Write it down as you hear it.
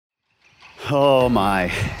Oh my.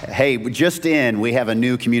 Hey, just we have a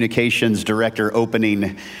new communications director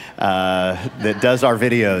opening that does our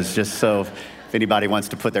videos, just so if anybody wants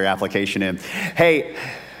to put their application in. Hey,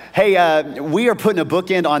 we are putting a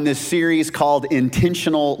bookend on this series called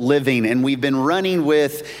Intentional Living, and we've been running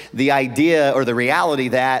with the idea or the reality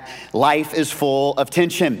that life is full of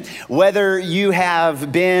tension. Whether you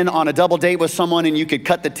have been on a double date with someone and you could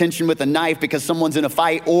cut the tension with a knife because someone's in a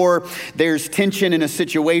fight, or there's tension in a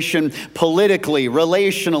situation politically,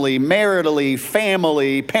 relationally, maritally,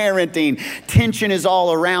 family, parenting, tension is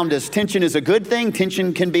all around us. Tension is a good thing.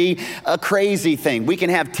 Tension can be a crazy thing. We can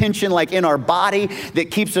have tension like in our body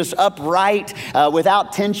that keeps us upright.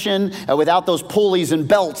 Without tension, without those pulleys and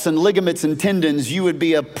belts and ligaments and tendons, you would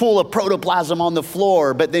be a pool of protoplasm on the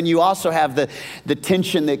floor. But then you also have the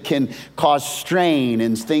tension that can cause strain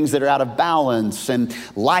and things that are out of balance. And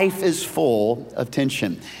life is full of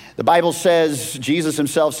tension. The Bible says, Jesus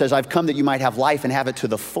himself says, I've come that you might have life and have it to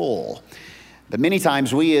the full. But many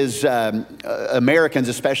times we as Americans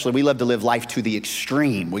especially, we love to live life to the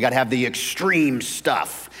extreme. We got to have the extreme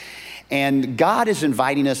stuff. And God is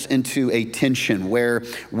inviting us into a tension where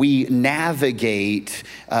we navigate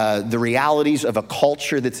the realities of a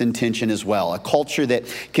culture that's in tension as well, a culture that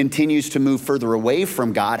continues to move further away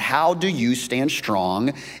from God. How do you stand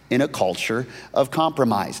strong in a culture of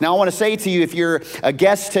compromise? Now, I want to say to you, if you're a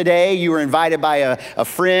guest today, you were invited by a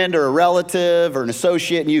friend or a relative or an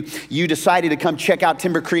associate, and you decided to come check out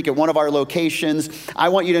Timber Creek at one of our locations, I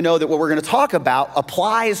want you to know that what we're going to talk about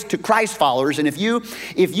applies to Christ followers. And if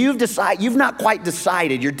you've not quite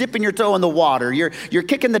decided, you're dipping your toe in the water, you're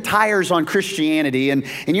kicking the tires on Christianity, and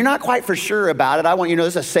you're not quite for sure about it, I want you to know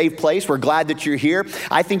this is a safe place. We're glad that you're here.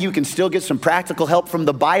 I think you can still get some practical help from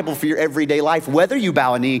the Bible for your everyday life, whether you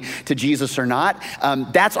bow a knee to Jesus or not.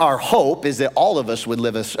 That's our hope, is that all of us would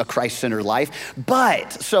live a Christ-centered life.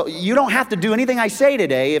 But, so you don't have to do anything I say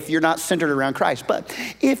today if you're not centered around Christ. But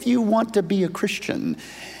if you want to be a Christian,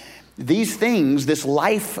 these things, this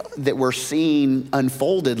life that we're seeing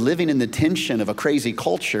unfolded, living in the tension of a crazy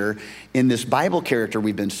culture in this Bible character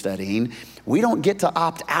we've been studying, we don't get to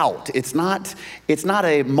opt out. It's not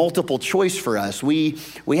a multiple choice for us. We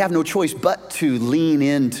have no choice but to lean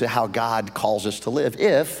into how God calls us to live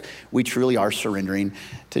if we truly are surrendering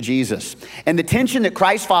to Jesus. And the tension that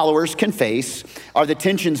Christ followers can face are the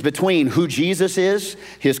tensions between who Jesus is,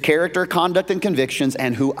 his character, conduct, and convictions,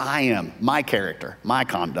 and who I am, my character, my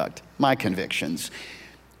conduct, my convictions,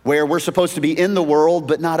 where we're supposed to be in the world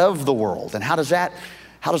but not of the world. And how does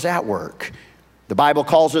that work? The Bible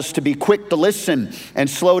calls us to be quick to listen and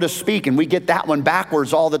slow to speak, and we get that one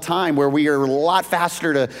backwards all the time, where we are a lot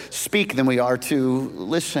faster to speak than we are to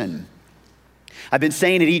listen. I've been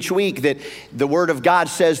saying it each week that the Word of God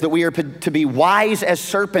says that we are to be wise as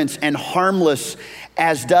serpents and harmless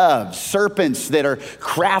as doves. Serpents that are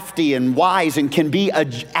crafty and wise and can be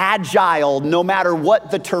agile no matter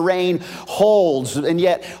what the terrain holds, and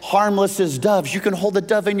yet harmless as doves. You can hold a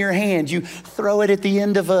dove in your hand. You throw it at the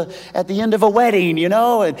end of a wedding, you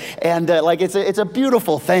know, and like it's a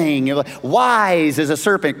beautiful thing. You're like, wise as a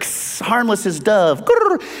serpent, harmless as dove,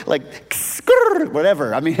 like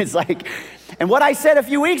whatever. I mean, it's like. And what I said a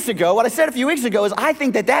few weeks ago is I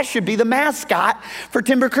think that should be the mascot for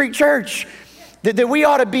Timber Creek Church. That we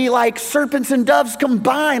ought to be like serpents and doves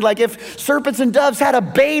combined. Like if serpents and doves had a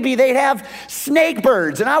baby, they'd have snake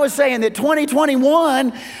birds. And I was saying that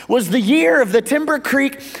 2021 was the year of the Timber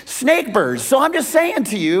Creek snake birds. So I'm just saying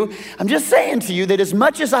to you that as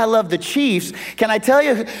much as I love the Chiefs, can I tell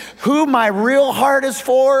you who my real heart is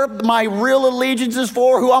for, my real allegiance is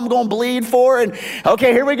for, who I'm going to bleed for? And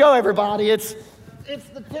okay, here we go, everybody. It's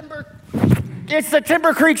the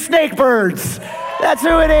Timber Creek snake birds. That's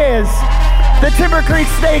who it is. The Timber Creek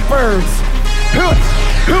Snake Birds. Who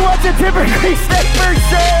wants a Timber Creek Snake Bird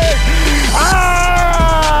shirt?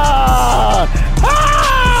 Ah!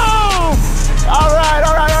 Oh! All right.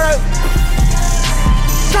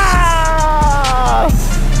 Ah!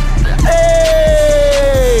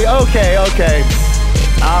 Hey! Okay.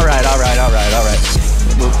 All right.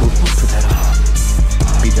 We'll put that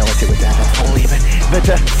on. Be delicate with that. That's holy, but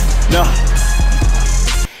no.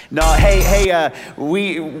 No, hey,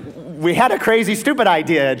 we had a crazy, stupid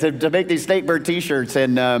idea to make these snakebird t-shirts,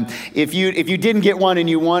 and if you didn't get one and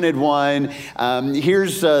you wanted one,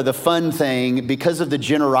 here's the fun thing. Because of the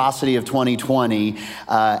generosity of 2020,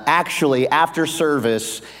 actually after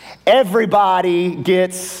service, everybody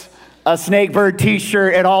gets a snakebird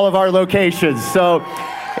t-shirt at all of our locations. So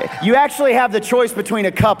You actually have the choice between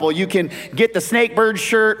a couple. You can get the Snakebird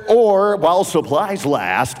shirt, or while supplies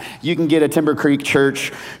last, you can get a Timber Creek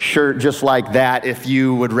Church shirt just like that if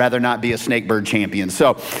you would rather not be a Snakebird champion.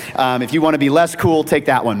 So if you want to be less cool, take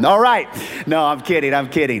that one. All right. No, I'm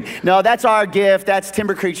kidding. No, that's our gift. That's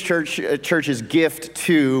Timber Creek Church's gift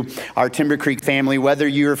to our Timber Creek family. Whether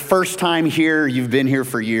you're first time here or you've been here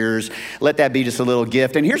for years, let that be just a little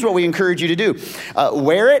gift. And here's what we encourage you to do.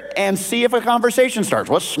 Wear it and see if a conversation starts.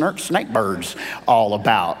 What's Snakebirds all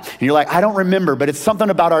about? And you're like, I don't remember, but it's something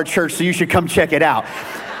about our church, so you should come check it out.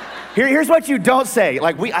 Here's what you don't say.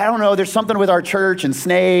 Like, I don't know, there's something with our church and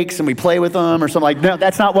snakes and we play with them or something like, no,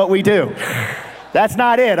 that's not what we do. That's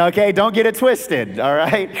not it, okay? Don't get it twisted, all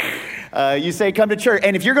right? You say, come to church.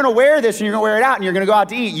 And if you're going to wear this and you're going to wear it out and you're going to go out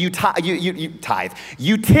to eat, you tithe.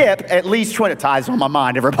 You tip at least 20. Tithes on my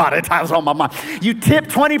mind, everybody. Tithes on my mind. You tip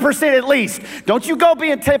 20% at least. Don't you go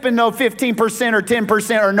being tipping no 15% or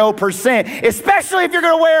 10% or no percent, especially if you're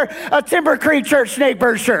going to wear a Timber Creek Church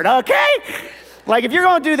Snakebird shirt, okay? Like, if you're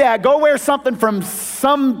going to do that, go wear something from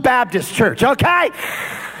some Baptist church, okay?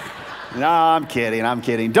 No, I'm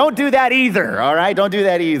kidding. Don't do that either, all right? Don't do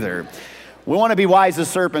that either. We want to be wise as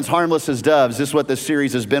serpents, harmless as doves. This is what this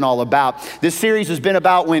series has been all about. This series has been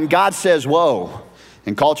about when God says, whoa,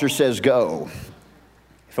 and culture says, go.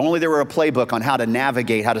 If only there were a playbook on how to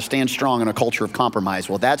navigate, how to stand strong in a culture of compromise.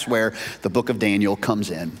 Well, that's where the book of Daniel comes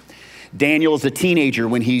in. Daniel is a teenager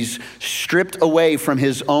when he's stripped away from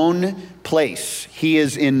his own place. He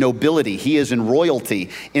is in nobility. He is in royalty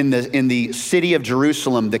in the city of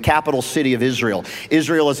Jerusalem, the capital city of Israel.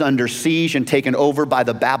 Israel is under siege and taken over by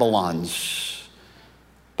the Babylons.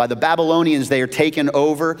 By the Babylonians, they are taken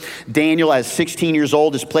over. Daniel, as 16 years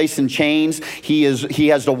old, is placed in chains. He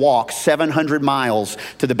has to walk 700 miles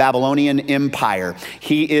to the Babylonian Empire.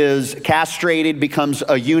 He is castrated, becomes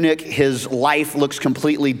a eunuch. His life looks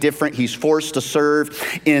completely different. He's forced to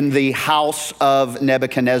serve in the house of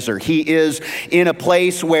Nebuchadnezzar. He is in a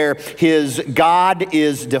place where his God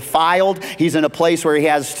is defiled. He's in a place where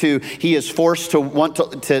he is forced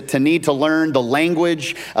to need to learn the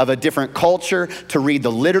language of a different culture, to read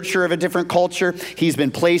the literature of a different culture. He's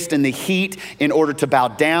been placed in the heat in order to bow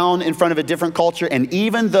down in front of a different culture. And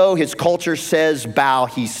even though his culture says bow,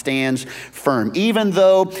 he stands firm. Even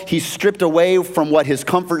though he's stripped away from what his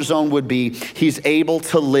comfort zone would be, he's able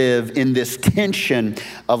to live in this tension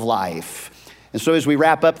of life. And so as we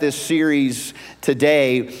wrap up this series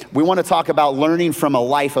today, we want to talk about learning from a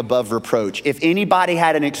life above reproach. If anybody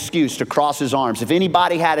had an excuse to cross his arms, if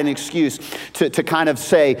anybody had an excuse to kind of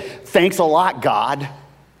say, thanks a lot, God.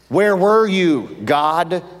 Where were you,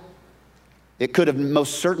 God? It could have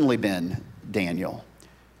most certainly been Daniel.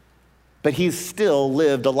 But he's still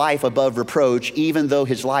lived a life above reproach, even though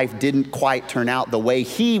his life didn't quite turn out the way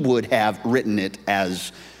he would have written it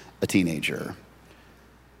as a teenager.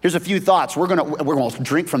 Here's a few thoughts. We're gonna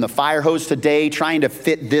drink from the fire hose today. Trying to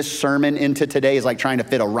fit this sermon into today is like trying to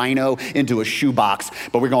fit a rhino into a shoebox,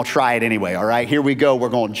 but we're gonna try it anyway, all right? Here we go. We're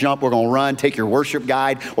gonna jump, we're gonna run, take your worship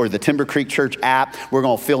guide or the Timber Creek Church app. We're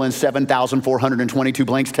gonna fill in 7,422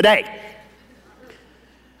 blanks today.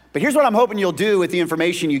 But here's what I'm hoping you'll do with the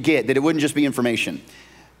information you get, that it wouldn't just be information,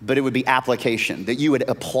 but it would be application, that you would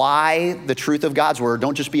apply the truth of God's word.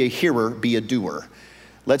 Don't just be a hearer, be a doer.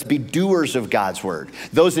 Let's be doers of God's word.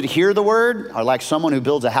 Those that hear the word are like someone who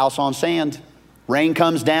builds a house on sand. Rain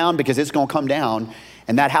comes down because it's going to come down,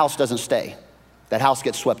 and that house doesn't stay. That house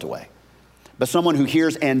gets swept away. But someone who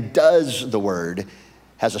hears and does the word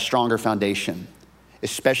has a stronger foundation,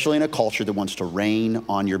 especially in a culture that wants to rain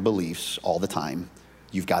on your beliefs all the time.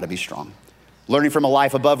 You've got to be strong. Learning from a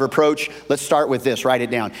life above reproach, let's start with this. Write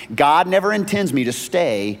it down. God never intends me to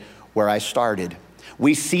stay where I started.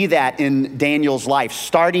 We see that in Daniel's life.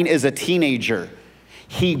 Starting as a teenager,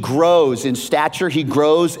 he grows in stature, he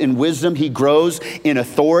grows in wisdom, he grows in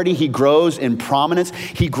authority, he grows in prominence,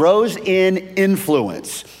 he grows in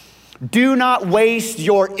influence. Do not waste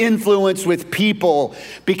your influence with people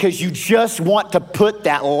because you just want to put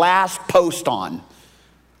that last post on,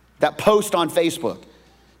 that post on Facebook.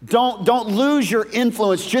 Don't lose your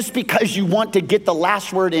influence just because you want to get the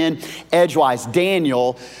last word in edgewise.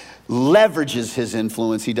 Daniel leverages his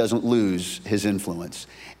influence. He doesn't lose his influence.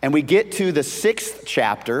 And we get to the 6th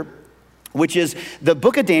chapter which is the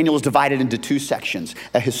book of Daniel is divided into two sections,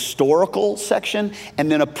 a historical section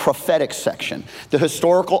and then a prophetic section. The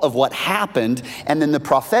historical of what happened, and then the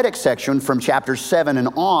prophetic section from chapter 7 and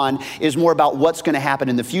on is more about what's going to happen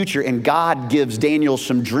in the future. And God gives Daniel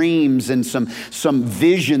some dreams and some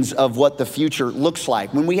visions of what the future looks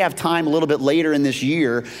like. When we have time a little bit later in this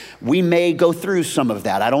year, we may go through some of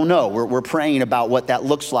that. I don't know. We're praying about what that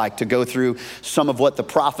looks like, to go through some of what the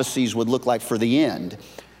prophecies would look like for the end.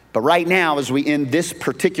 But right now, as we end this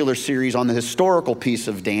particular series on the historical piece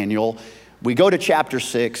of Daniel, we go to chapter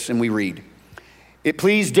 6 and we read, "It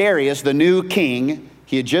pleased Darius, the new king,"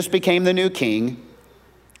 he had just become the new king.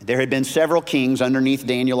 There had been several kings underneath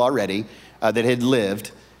Daniel already that had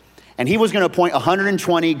lived. And he was going to appoint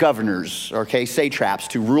 120 governors, satraps,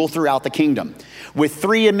 to rule throughout the kingdom, with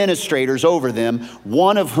 3 administrators over them,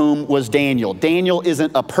 one of whom was Daniel. Daniel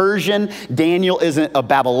isn't a Persian. Daniel isn't a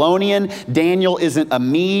Babylonian. Daniel isn't a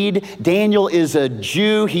Mede. Daniel is a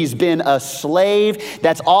Jew. He's been a slave.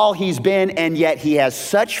 That's all he's been, and yet he has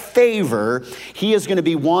such favor, he is going to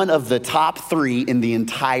be one of the top 3 in the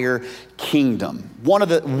entire kingdom. One of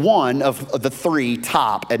the 3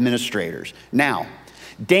 top administrators. Now,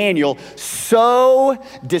 Daniel so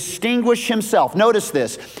distinguished himself. Notice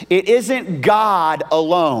this. It isn't God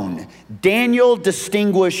alone. Daniel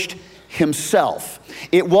distinguished himself.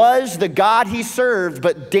 It was the God he served,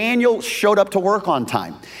 but Daniel showed up to work on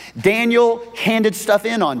time. Daniel handed stuff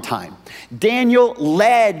in on time. Daniel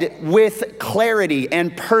led with clarity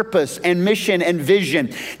and purpose and mission and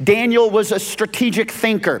vision. Daniel was a strategic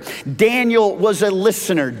thinker. Daniel was a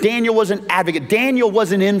listener. Daniel was an advocate. Daniel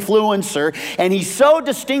was an influencer. And he so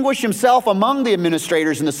distinguished himself among the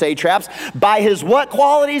administrators and the satraps by his what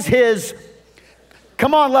qualities?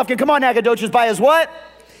 Come on, Lufkin, come on, Nacogdoches, by his what?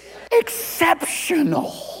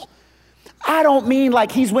 Exceptional. I don't mean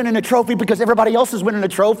like he's winning a trophy because everybody else is winning a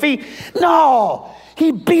trophy. No,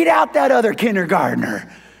 he beat out that other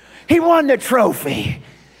kindergartner. He won the trophy.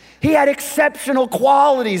 He had exceptional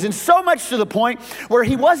qualities, and so much to the point where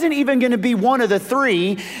he wasn't even going to be one of the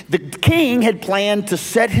 3. The king had planned to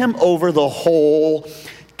set him over the whole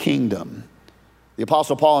kingdom. The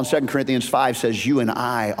Apostle Paul in 2 Corinthians 5 says, "You and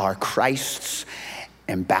I are Christ's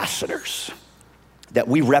ambassadors," that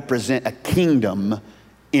we represent a kingdom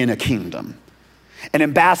in a kingdom. An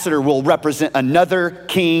ambassador will represent another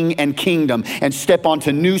king and kingdom and step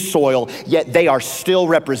onto new soil, yet they are still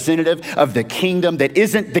representative of the kingdom that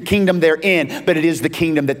isn't the kingdom they're in, but it is the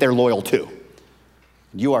kingdom that they're loyal to.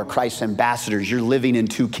 You are Christ's ambassadors. You're living in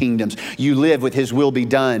 2 kingdoms. You live with his will be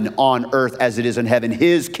done on earth as it is in heaven.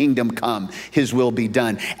 His kingdom come, his will be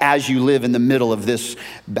done, as you live in the middle of this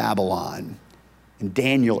Babylon. And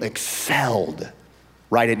Daniel excelled.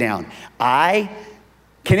 Write it down. I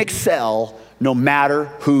can excel no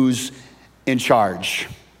matter who's in charge.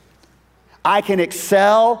 I can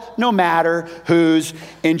excel no matter who's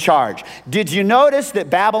in charge. Did you notice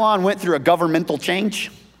that Babylon went through a governmental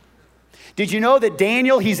change? Did you know that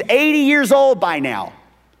Daniel, he's 80 years old by now?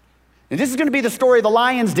 And this is going to be the story of the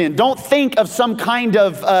lion's den. Don't think of some kind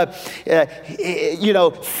of,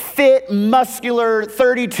 fit, muscular,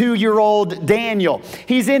 32-year-old Daniel.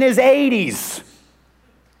 He's in his 80s.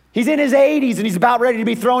 He's in his 80s and he's about ready to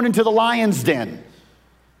be thrown into the lion's den.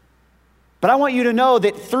 But I want you to know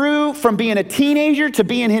that from being a teenager to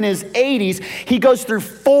being in his 80s, he goes through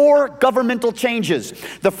 4 governmental changes.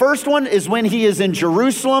 The first one is when he is in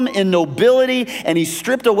Jerusalem in nobility and he's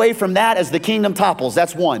stripped away from that as the kingdom topples.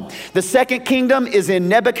 That's 1. The second kingdom is in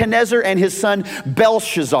Nebuchadnezzar and his son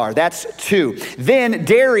Belshazzar. That's 2. Then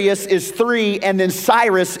Darius is 3 and then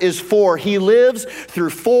Cyrus is 4. He lives through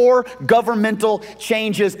 4 governmental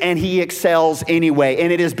changes and he excels anyway.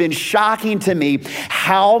 And it has been shocking to me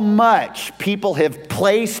how much people have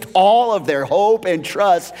placed all of their hope and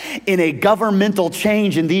trust in a governmental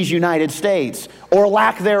change in these United States, or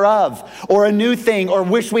lack thereof, or a new thing, or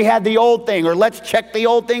wish we had the old thing, or let's check the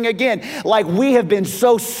old thing again. Like we have been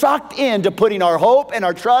so sucked into putting our hope and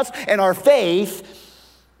our trust and our faith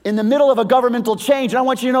in the middle of a governmental change. And I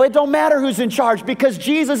want you to know it don't matter who's in charge, because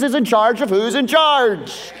Jesus is in charge of who's in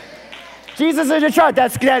charge. Jesus is in charge.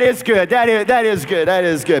 That is good. That is good. That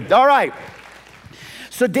is good. All right.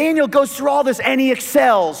 So Daniel goes through all this and he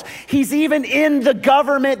excels. He's even in the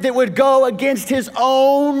government that would go against his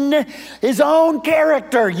own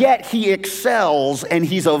character, yet he excels and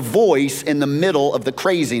he's a voice in the middle of the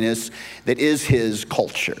craziness that is his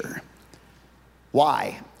culture.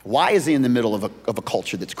 Why? Why is he in the middle of a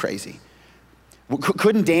culture that's crazy?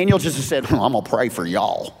 Couldn't Daniel just have said, I'm gonna pray for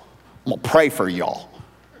y'all. I'm gonna pray for y'all.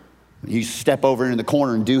 You step over into the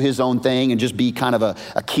corner and do his own thing and just be kind of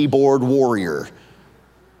a keyboard warrior.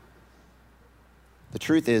 The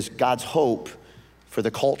truth is, God's hope for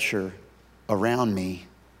the culture around me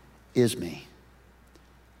is me.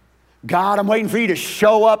 God, I'm waiting for you to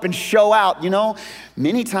show up and show out. You know,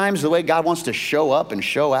 many times the way God wants to show up and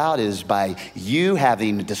show out is by you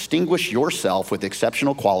having to distinguish yourself with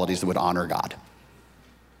exceptional qualities that would honor God.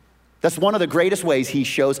 That's one of the greatest ways he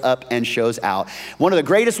shows up and shows out. One of the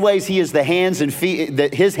greatest ways he is the hands and feet,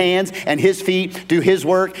 that his hands and his feet do his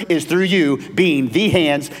work is through you being the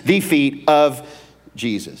hands, the feet of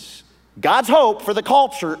Jesus. God's hope for the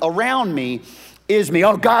culture around me is me.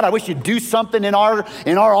 Oh God, I wish you'd do something in our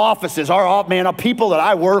offices, our people that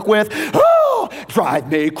I work with. Oh,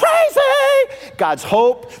 drive me crazy. God's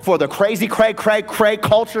hope for the crazy cray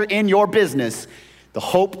culture in your business. The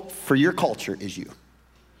hope for your culture is you.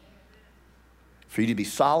 For you to be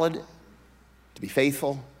solid, to be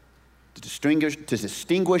faithful, to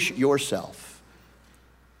distinguish yourself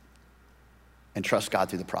and trust God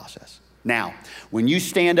through the process. Now, when you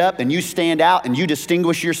stand up and you stand out and you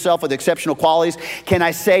distinguish yourself with exceptional qualities, can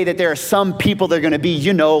I say that there are some people that are going to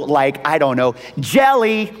be, like,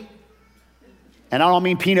 jelly. And I don't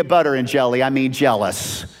mean peanut butter and jelly, I mean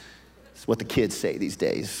jealous. That's what the kids say these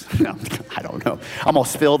days. No, I don't know. I'm going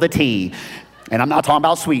to spill the tea. And I'm not talking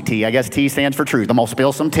about sweet tea. I guess T stands for truth. I'm going to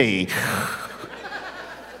spill some tea.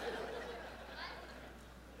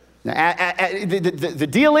 The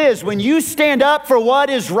deal is, when you stand up for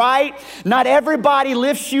what is right, not everybody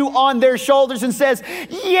lifts you on their shoulders and says,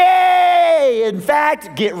 yay! In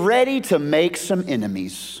fact, get ready to make some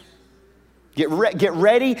enemies. Get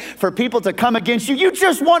ready for people to come against you. You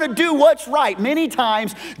just want to do what's right. Many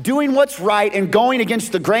times, doing what's right and going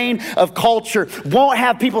against the grain of culture won't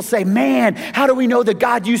have people say, man, how do we know the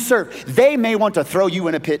God you serve? They may want to throw you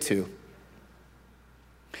in a pit too.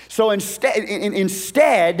 So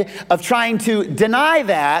instead of trying to deny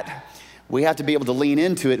that, we have to be able to lean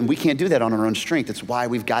into it, and we can't do that on our own strength. It's why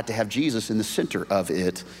we've got to have Jesus in the center of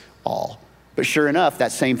it all. But sure enough,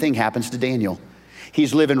 that same thing happens to Daniel.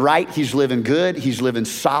 He's living right, he's living good, he's living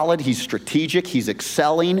solid, he's strategic, he's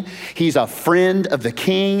excelling, he's a friend of the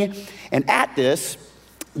king. And at this,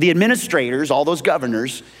 the administrators, all those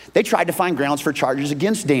governors, they tried to find grounds for charges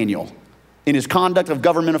against Daniel in his conduct of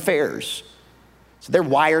government affairs. So they're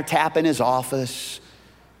wiretapping his office.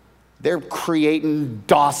 They're creating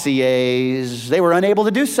dossiers. They were unable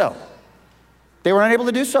to do so. They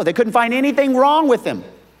couldn't find anything wrong with him.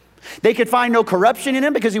 They could find no corruption in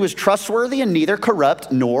him because he was trustworthy and neither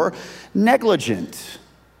corrupt nor negligent.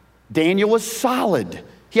 Daniel was solid.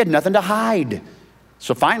 He had nothing to hide.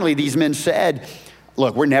 So finally, these men said,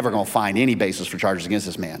 look, we're never going to find any basis for charges against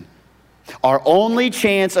this man. Our only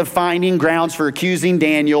chance of finding grounds for accusing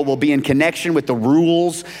Daniel will be in connection with the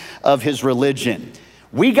rules of his religion.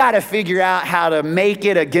 We got to figure out how to make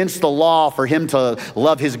it against the law for him to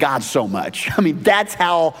love his God so much. I mean, that's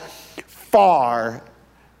how far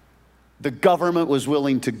the government was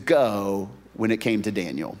willing to go when it came to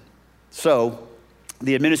Daniel. So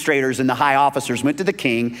the administrators and the high officers went to the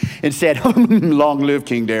king and said, long live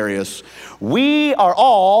King Darius. We are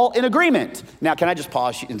all in agreement. Now, can I just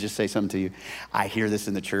pause and just say something to you? I hear this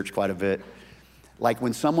in the church quite a bit. Like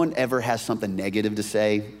when someone ever has something negative to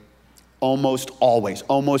say, almost always,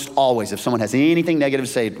 if someone has anything negative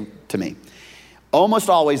to say to me, almost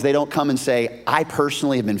always they don't come and say, I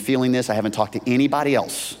personally have been feeling this. I haven't talked to anybody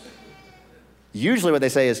else. Usually what they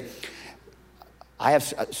say is, I have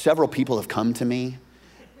several people have come to me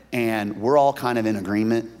and we're all kind of in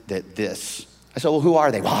agreement that this. I said, well, who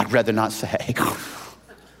are they? Well, I'd rather not say.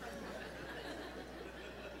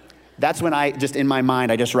 That's when I just, in my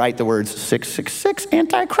mind, I just write the words 666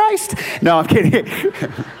 Antichrist. No, I'm kidding.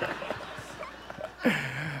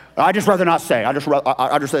 I just rather not say. I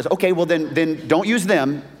just say, okay, well then don't use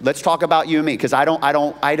them. Let's talk about you and me, because I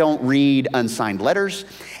don't read unsigned letters,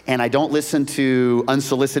 and I don't listen to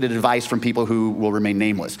unsolicited advice from people who will remain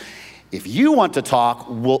nameless. If you want to talk,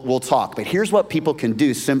 we'll talk. But here's what people can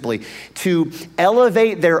do simply to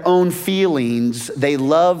elevate their own feelings. They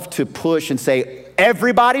love to push and say,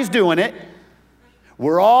 everybody's doing it.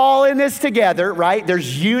 We're all in this together, right?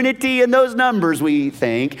 There's unity in those numbers, we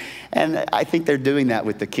think. And I think they're doing that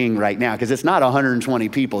with the king right now, because it's not 120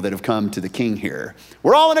 people that have come to the king here.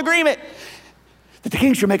 We're all in agreement that the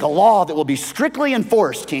king should make a law that will be strictly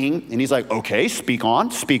enforced, king. And he's like, okay, speak on.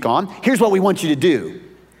 Here's what we want you to do.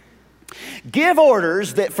 Give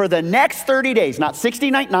orders that for the next 30 days, not 60,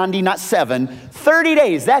 not 90, not 7, 30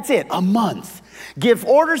 days, that's it, a month. Give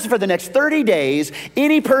orders for the next 30 days,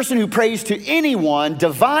 any person who prays to anyone,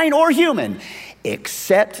 divine or human,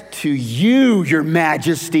 except to you, your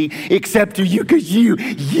majesty, except to you, because you're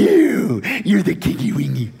the kingy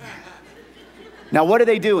wingy. Now, what are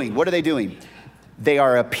they doing? They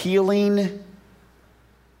are appealing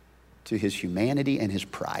to his humanity and his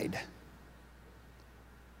pride.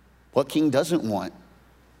 What king doesn't want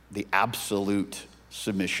the absolute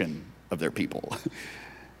submission of their people?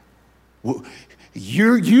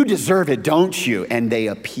 You deserve it, don't you? And they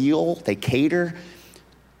appeal, they cater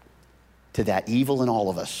to that evil in all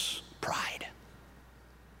of us, pride.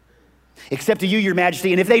 Except to you, your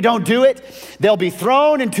majesty, and if they don't do it, they'll be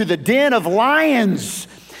thrown into the den of lions.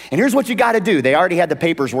 And here's what you got to do. They already had the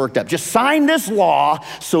papers worked up. Just sign this law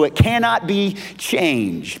so it cannot be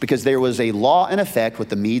changed. Because there was a law in effect with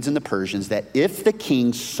the Medes and the Persians that if the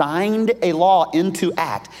king signed a law into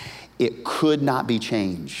act, it could not be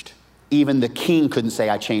changed. Even the king couldn't say,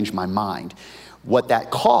 I changed my mind. What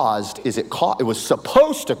that caused is it was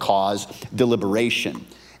supposed to cause deliberation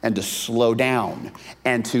and to slow down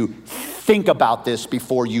and to think about this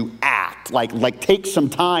before you act. Like take some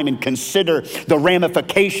time and consider the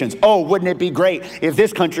ramifications. Oh, wouldn't it be great if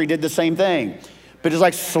this country did the same thing? But it's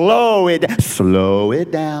like, slow it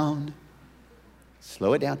down.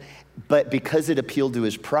 Slow it down. But because it appealed to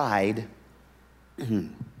his pride, he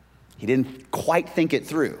didn't quite think it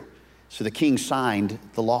through. So the king signed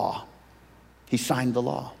the law. He signed the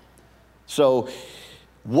law. So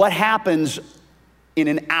what happens in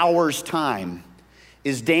an hour's time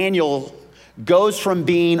is Daniel goes from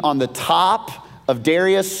being on the top of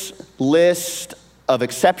Darius' list of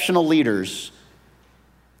exceptional leaders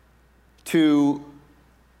to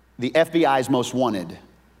the FBI's most wanted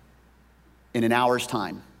in an hour's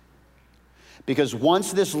time. Because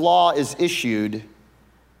once this law is issued,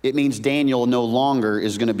 it means Daniel no longer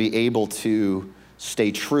is going to be able to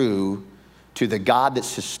stay true to the God that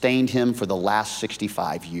sustained him for the last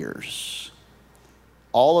 65 years.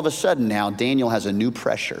 All of a sudden now, Daniel has a new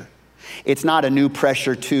pressure. It's not a new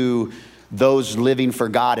pressure to those living for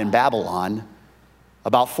God in Babylon.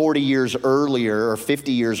 About 40 years earlier, or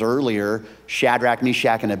 50 years earlier, Shadrach,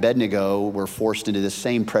 Meshach, and Abednego were forced into this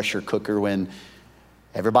same pressure cooker when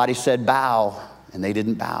everybody said bow, and they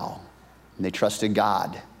didn't bow. And they trusted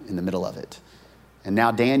God in the middle of it. And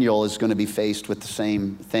now Daniel is going to be faced with the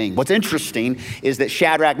same thing. What's interesting is that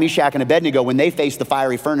Shadrach, Meshach, and Abednego, when they faced the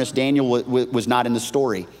fiery furnace, Daniel was not in the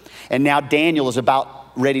story. And now Daniel is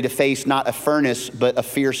about ready to face not a furnace, but a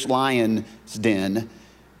fierce lion's den.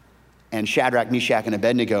 And Shadrach, Meshach, and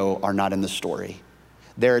Abednego are not in the story.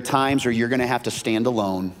 There are times where you're going to have to stand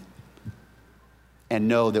alone and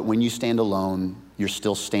know that when you stand alone, you're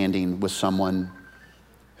still standing with someone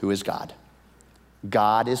who is God.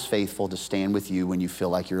 God is faithful to stand with you when you feel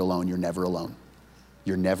like you're alone. You're never alone.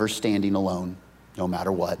 You're never standing alone, no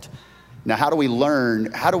matter what. Now, how do we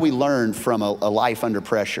learn from a life under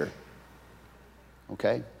pressure?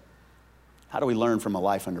 Okay? How do we learn from a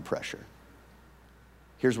life under pressure?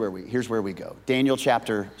 Here's where we go. Daniel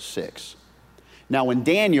chapter 6. Now, when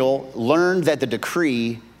Daniel learned that the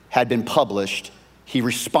decree had been published, he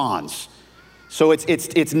responds. So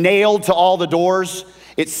it's nailed to all the doors.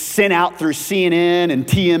 It's sent out through CNN and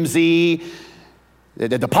TMZ.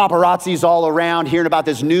 The paparazzi's all around hearing about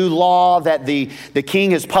this new law that the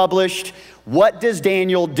king has published. What does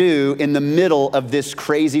Daniel do in the middle of this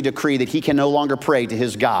crazy decree that he can no longer pray to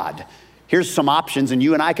his God? Here's some options, and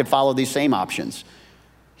you and I could follow these same options.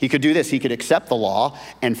 He could do this. He could accept the law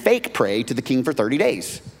and fake pray to the king for 30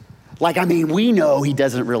 days. We know he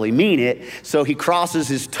doesn't really mean it. So he crosses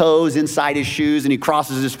his toes inside his shoes and he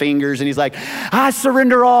crosses his fingers and he's like, I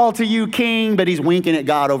surrender all to you, king. But he's winking at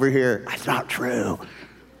God over here. That's not true.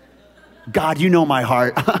 God, you know my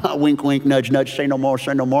heart. Wink, wink, nudge, nudge, say no more,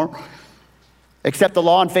 say no more. Accept the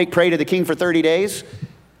law and fake pray to the king for 30 days.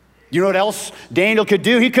 You know what else Daniel could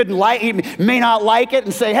do? He may not like it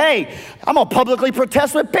and say, hey, I'm going to publicly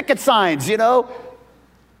protest with picket signs,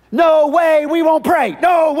 No way, we won't pray.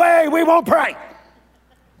 No way, we won't pray.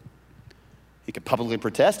 He could publicly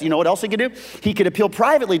protest. You know what else he could do? He could appeal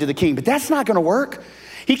privately to the king, but that's not going to work.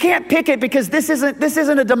 He can't picket because this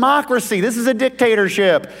isn't a democracy. This is a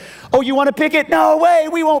dictatorship. Oh, you want to picket? No way,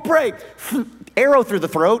 we won't pray. Arrow through the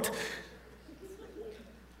throat.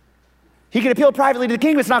 He could appeal privately to the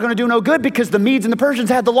king, but it's not going to do no good because the Medes and the Persians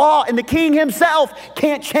had the law, and the king himself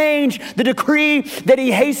can't change the decree that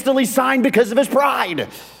he hastily signed because of his pride.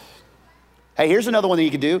 Hey, here's another one that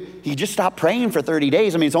you could do. You just stop praying for 30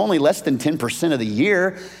 days. It's only less than 10% of the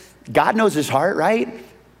year. God knows his heart, right?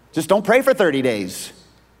 Just don't pray for 30 days.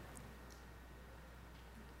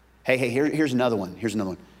 Hey, here's another one.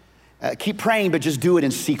 Keep praying, but just do it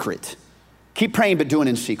in secret. Keep praying, but do it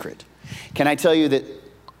in secret. Can I tell you that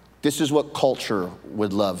this is what culture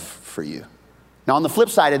would love for you? Now, on the flip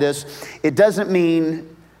side of this, it doesn't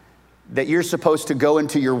mean that you're supposed to go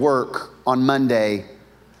into your work on Monday.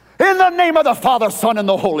 In the name of the Father, Son, and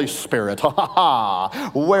the Holy Spirit. Ha ha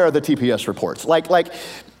ha. Where are the TPS reports?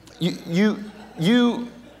 You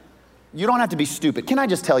don't have to be stupid. Can I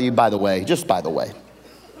just tell you, by the way,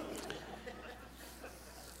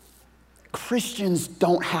 Christians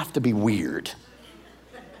don't have to be weird.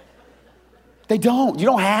 They don't. You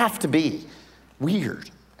don't have to be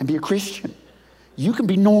weird and be a Christian. You can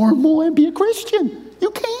be normal and be a Christian.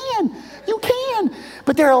 You can.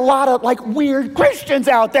 But there are a lot of weird Christians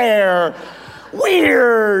out there.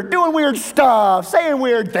 Weird, doing weird stuff, saying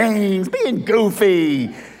weird things, being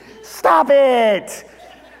goofy. Stop it.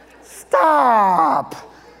 Stop.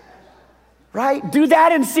 Right? Do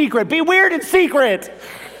that in secret. Be weird in secret.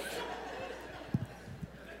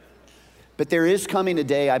 But there is coming a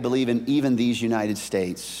day, I believe, in even these United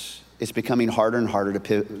States, it's becoming harder and harder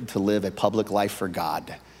to live a public life for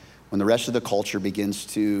God when the rest of the culture begins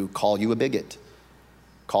to call you a bigot,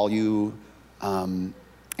 call you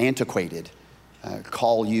antiquated,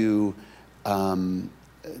 call you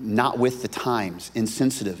not with the times,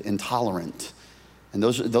 insensitive, intolerant. And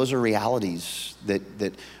those are realities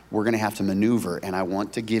that we're going to have to maneuver. And I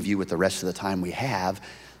want to give you, with the rest of the time we have,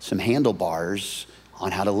 some handlebars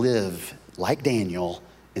on how to live like Daniel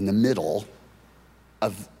in the middle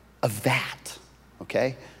of that,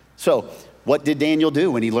 okay? So what did Daniel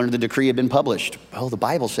do when he learned the decree had been published? Well, the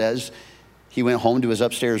Bible says he went home to his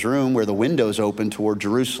upstairs room where the windows open toward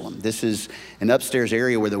Jerusalem. This is an upstairs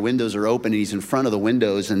area where the windows are open, and he's in front of the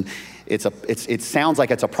windows, and it sounds like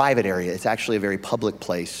it's a private area. It's actually a very public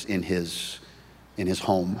place in his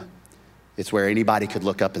home. It's where anybody could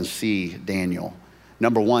look up and see Daniel.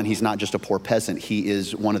 Number one, he's not just a poor peasant. He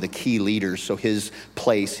is one of the key leaders. So his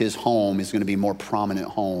place, his home, is going to be a more prominent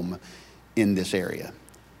home in this area.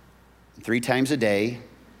 3 times a day,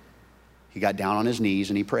 he got down on his knees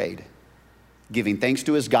and he prayed, giving thanks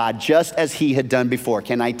to his God just as he had done before.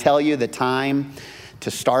 Can I tell you the time to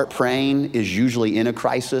start praying is usually in a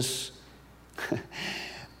crisis?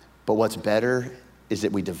 But what's better is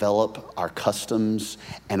that we develop our customs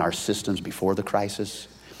and our systems before the crisis.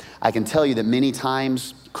 I can tell you that many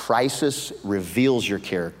times crisis reveals your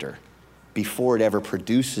character before it ever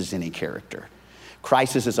produces any character.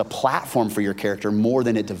 Crisis is a platform for your character more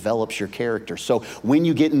than it develops your character. So when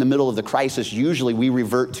you get in the middle of the crisis, usually we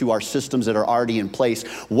revert to our systems that are already in place.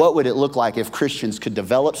 What would it look like if Christians could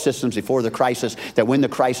develop systems before the crisis that when the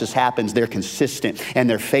crisis happens, they're consistent and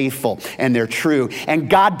they're faithful and they're true?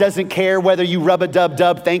 And God doesn't care whether you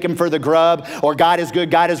rub-a-dub-dub, thank him for the grub, or God is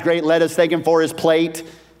good, God is great, let us thank him for his plate.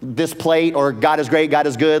 This plate, or God is great, God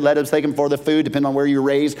is good, let us thank him for the food, depending on where you're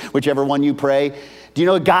raised, whichever one you pray. Do you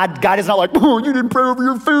know God is not like, oh, you didn't pray over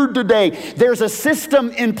your food today. There's a system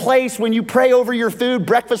in place when you pray over your food,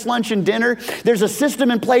 breakfast, lunch, and dinner. There's a system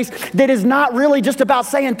in place that is not really just about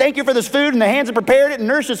saying thank you for this food and the hands that prepared it and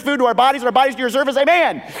nourished this food to our bodies and our bodies to your service,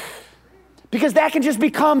 amen. Because that can just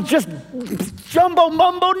become just jumbo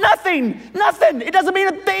mumbo, nothing. It doesn't mean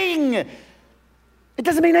a thing. It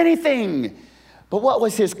doesn't mean anything. But what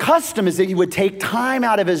was his custom is that he would take time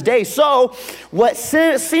out of his day. So what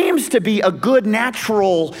seems to be a good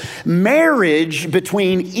natural marriage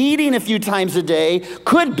between eating a few times a day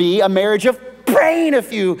could be a marriage of praying a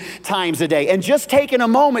few times a day. And just taking a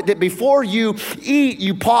moment that before you eat,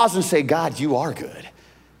 you pause and say, God, you are good.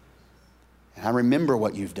 And I remember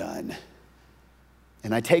what you've done.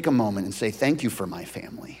 And I take a moment and say, thank you for my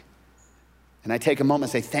family. And I take a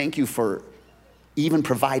moment and say, thank you for even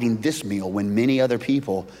providing this meal when many other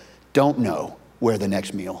people don't know where the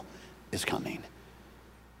next meal is coming.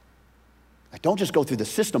 Like, don't just go through the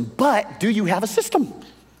system, but do you have a system?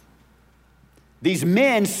 These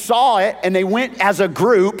men saw it and they went as a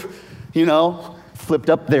group, flipped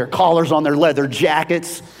up their collars on their leather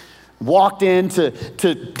jackets, walked into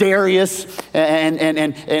Darius, and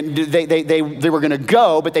they were going to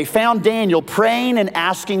go, but they found Daniel praying and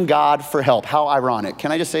asking God for help. How ironic.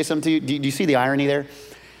 Can I just say something to you? Do you see the irony there?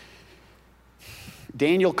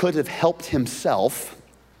 Daniel could have helped himself.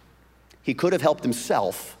 He could have helped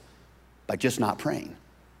himself by just not praying.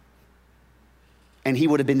 And he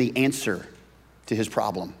would have been the answer to his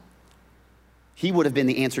problem. He would have been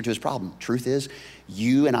the answer to his problem. Truth is,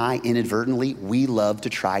 you and I inadvertently, we love to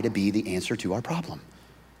try to be the answer to our problem.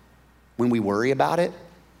 When we worry about it,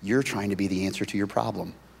 you're trying to be the answer to your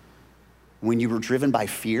problem. When you were driven by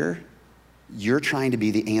fear, you're trying to be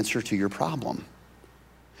the answer to your problem.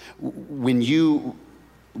 When you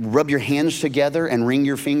rub your hands together and wring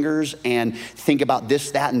your fingers and think about this,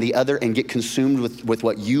 that, and the other and get consumed with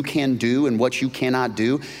what you can do and what you cannot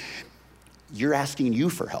do, you're asking you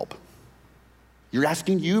for help. You're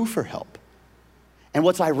asking you for help. And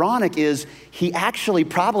what's ironic is he actually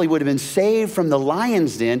probably would have been saved from the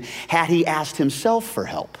lion's den had he asked himself for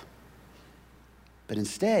help. But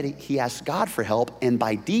instead, he asked God for help, and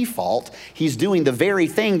by default, he's doing the very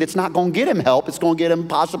thing that's not going to get him help. It's going to get him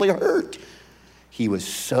possibly hurt. He was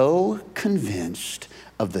so convinced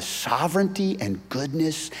of the sovereignty and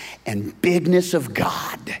goodness and bigness of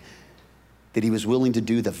God that he was willing to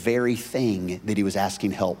do the very thing that he was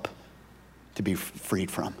asking help to be freed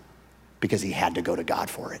from, because he had to go to God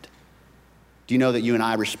for it. Do you know that you and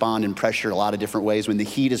I respond in pressure a lot of different ways? When the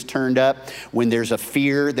heat is turned up, when there's a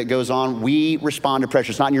fear that goes on, we respond to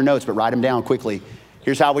pressure. It's not in your notes, but write them down quickly.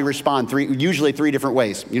 Here's how we respond, usually three different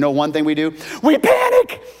ways. You know one thing we do? We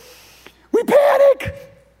panic! We panic!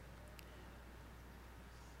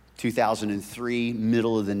 2003,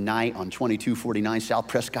 middle of the night on 2249 South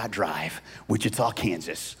Prescott Drive, Wichita,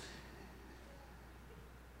 Kansas.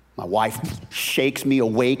 My wife shakes me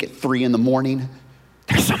awake at 3 a.m.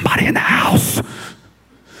 There's somebody in the house.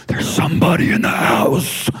 There's somebody in the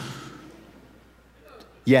house.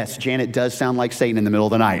 Yes, Janet does sound like Satan in the middle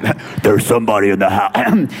of the night. There's somebody in the house.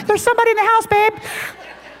 There's somebody in the house, babe.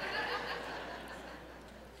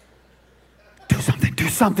 Do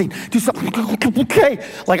something. Okay.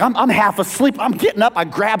 Like I'm half asleep. I'm getting up.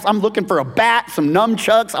 I'm looking for a bat, some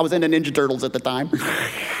nunchucks. I was into Ninja Turtles at the time.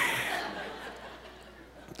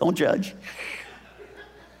 Don't judge.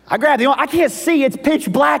 I can't see, it's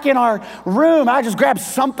pitch black in our room. I just grabbed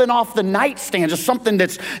something off the nightstand, just something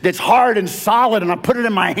that's hard and solid, and I put it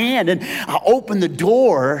in my hand, and I open the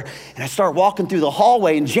door, and I start walking through the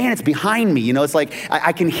hallway, and Janet's behind me. You know, it's like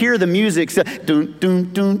I can hear the music. So, dun,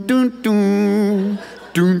 dun, dun, dun, dun,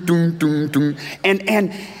 dun, dun, dun, dun.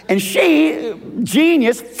 And she,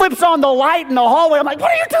 genius, flips on the light in the hallway. I'm like,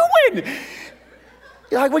 what are you doing?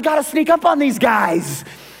 You're like, we got to sneak up on these guys.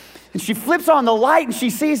 And she flips on the light, and she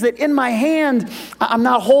sees that in my hand, I'm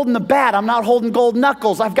not holding the bat. I'm not holding gold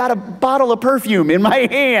knuckles. I've got a bottle of perfume in my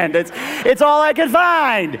hand. It's all I could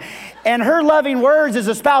find. And her loving words as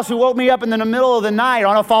a spouse who woke me up in the middle of the night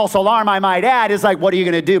on a false alarm, I might add, is like, what are you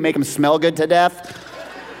going to do, make them smell good to death?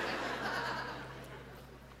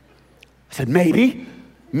 I said, maybe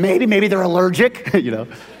they're allergic, you know.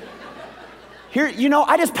 Here,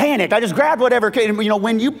 I just panicked. I just grabbed whatever.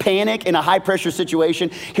 When you panic in a high-pressure situation,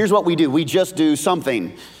 here's what we do. We just do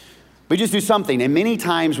something. And many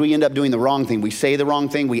times we end up doing the wrong thing. We say the wrong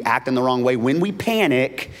thing. We act in the wrong way. When we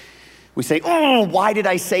panic, we say, oh, why did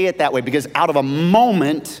I say it that way? Because out of a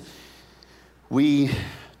moment, we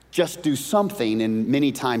just do something, and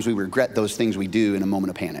many times we regret those things we do in a moment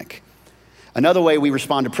of panic. Another way we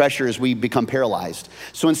respond to pressure is we become paralyzed.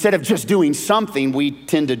 So instead of just doing something, we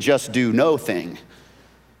tend to just do no thing.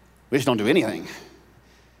 We just don't do anything.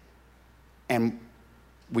 And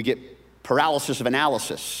we get paralysis of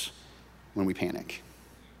analysis when we panic.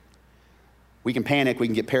 We can panic, we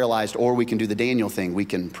can get paralyzed, or we can do the Daniel thing. We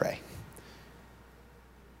can pray.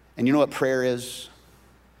 And you know what prayer is?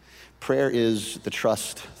 Prayer is the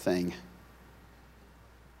trust thing.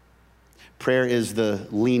 Prayer is the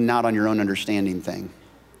lean not on your own understanding thing.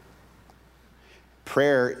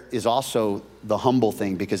 Prayer is also the humble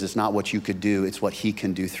thing, because it's not what you could do, it's what he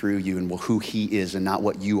can do through you, and who he is, and not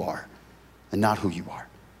what you are, and not who you are.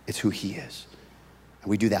 It's who he is. And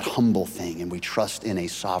we do that humble thing, and we trust in a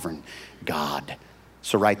sovereign God.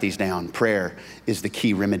 So write these down. Prayer is the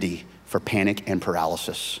key remedy for panic and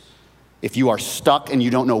paralysis. If you are stuck and you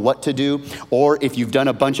don't know what to do, or if you've done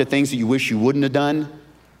a bunch of things that you wish you wouldn't have done,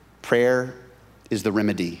 prayer is the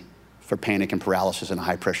remedy for panic and paralysis in a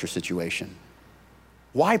high-pressure situation.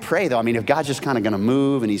 Why pray, though? I mean, if God's just kind of going to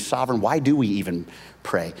move and he's sovereign, why do we even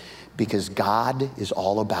pray? Because God is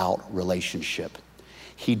all about relationship.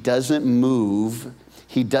 He doesn't move.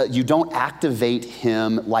 You don't activate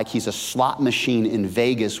him like he's a slot machine in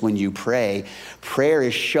Vegas when you pray. Prayer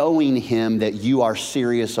is showing him that you are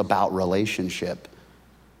serious about relationship,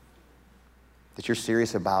 that you're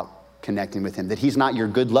serious about connecting with him, that he's not your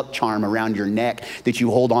good luck charm around your neck that you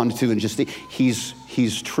hold on to and just think.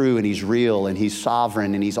 He's true, and he's real, and he's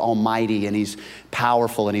sovereign, and he's almighty, and he's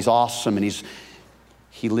powerful, and he's awesome, and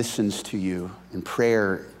he listens to you. And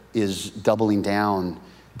prayer is doubling down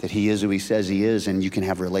that he is who he says he is, and you can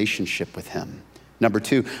have relationship with him. Number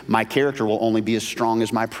 2, my character will only be as strong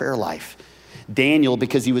as my prayer life. Daniel,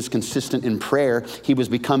 because he was consistent in prayer, he was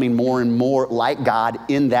becoming more and more like God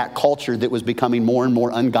in that culture that was becoming more and more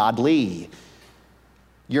ungodly.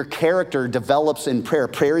 Your character develops in prayer.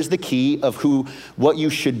 Prayer is the key of what you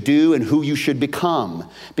should do and who you should become,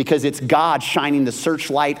 because it's God shining the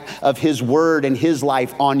searchlight of his word and his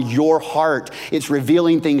life on your heart. It's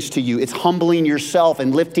revealing things to you. It's humbling yourself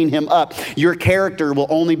and lifting him up. Your character will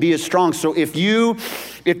only be as strong. So if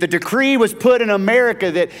the decree was put in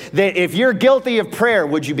America that if you're guilty of prayer,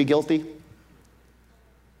 would you be guilty?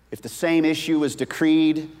 If the same issue was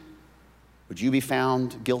decreed, would you be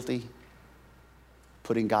found guilty?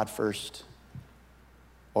 Putting God first?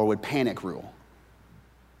 Or would panic rule?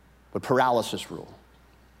 Would paralysis rule?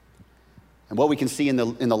 And what we can see in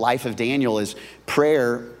the life of Daniel is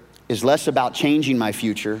prayer is less about changing my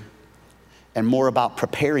future and more about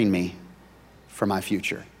preparing me for my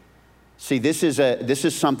future. See, this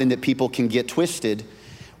is something that people can get twisted.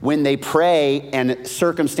 When they pray and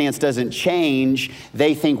circumstance doesn't change,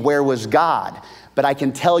 they think, where was God? But I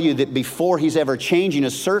can tell you that before he's ever changing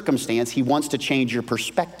a circumstance, he wants to change your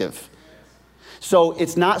perspective. So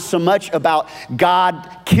it's not so much about God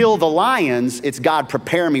kill the lions, it's God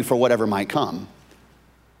prepare me for whatever might come.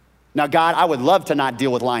 Now, God, I would love to not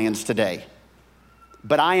deal with lions today,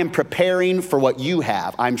 but I am preparing for what you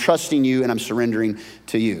have. I'm trusting you and I'm surrendering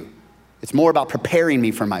to you. It's more about preparing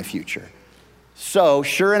me for my future. So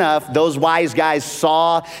sure enough, those wise guys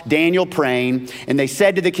saw Daniel praying, and they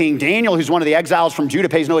said to the king, Daniel, who's one of the exiles from Judah,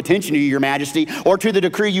 pays no attention to you, your majesty, or to the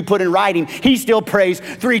decree you put in writing. He still prays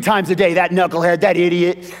 3 times a day, that knucklehead, that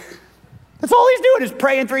idiot. That's all he's doing is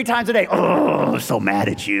praying 3 times a day. Oh, so mad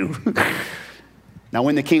at you. Now,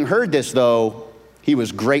 when the king heard this, though, he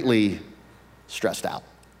was greatly stressed out.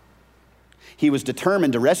 He was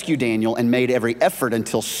determined to rescue Daniel and made every effort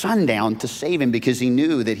until sundown to save him, because he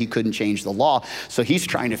knew that he couldn't change the law. So he's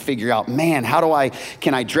trying to figure out, man,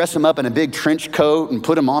 can I dress him up in a big trench coat and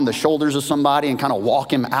put him on the shoulders of somebody and kind of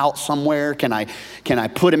walk him out somewhere? Can I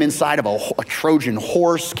put him inside of a Trojan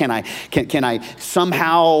horse? Can I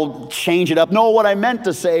somehow change it up? No, what I meant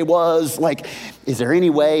to say was, like, is there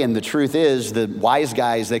any way? And the truth is, the wise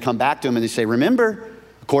guys, they come back to him and they say, remember,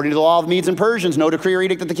 according to the law of Medes and Persians, no decree or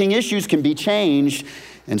edict that the king issues can be changed.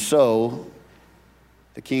 And so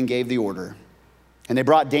the king gave the order. And they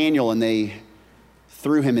brought Daniel and they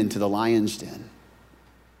threw him into the lion's den.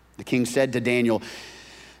 The king said to Daniel,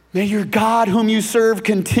 may your God whom you serve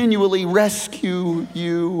continually rescue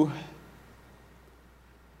you.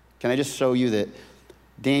 Can I just show you that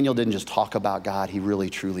Daniel didn't just talk about God, he really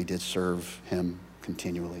truly did serve him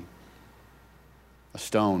continually. A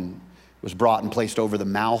stone was brought and placed over the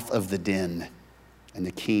mouth of the den, and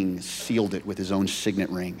the king sealed it with his own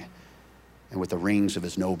signet ring and with the rings of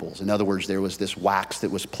his nobles. In other words, there was this wax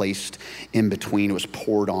that was placed in between. It was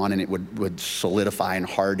poured on and it would solidify and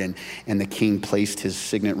harden. And the king placed his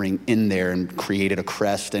signet ring in there and created a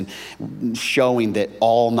crest, and showing that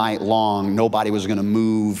all night long, nobody was gonna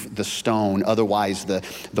move the stone. Otherwise the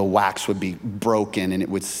wax would be broken and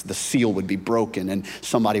the seal would be broken, and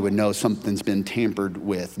somebody would know something's been tampered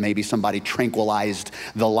with. Maybe somebody tranquilized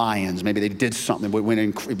the lions. Maybe they did something.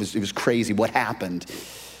 It was crazy what happened.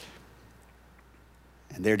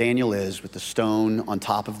 And there Daniel is with the stone on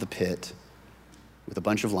top of the pit with a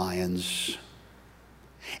bunch of lions.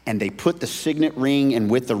 And they put the signet ring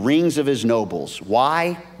and with the rings of his nobles.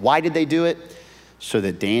 Why? Why did they do it? So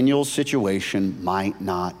that Daniel's situation might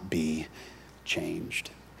not be changed.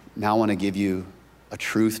 Now I want to give you a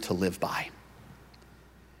truth to live by.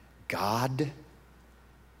 God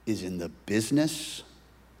is in the business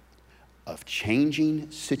of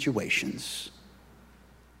changing situations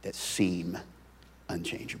that seem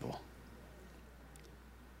unchangeable.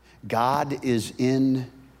 God is in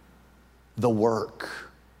the work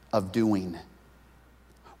of doing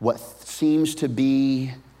what seems to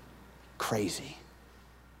be crazy.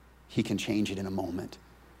 He can change it in a moment.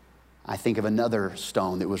 I think of another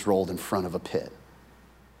stone that was rolled in front of a pit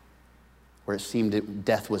where it seemed that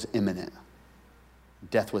death was imminent.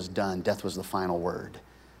 Death was done. Death was the final word.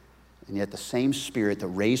 And yet the same Spirit that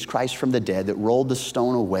raised Christ from the dead, that rolled the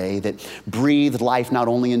stone away, that breathed life not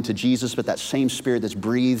only into Jesus, but that same Spirit that's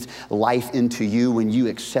breathed life into you when you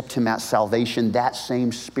accept him at salvation, that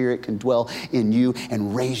same Spirit can dwell in you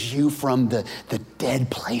and raise you from the dead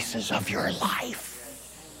places of your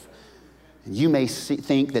life. And you may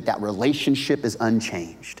think that relationship is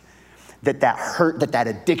unchanged, that hurt, that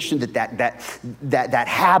addiction, that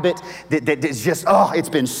habit, that is just, it's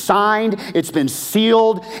been signed, it's been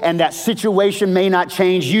sealed, and that situation may not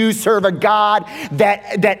change. You serve a God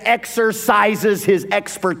that exercises his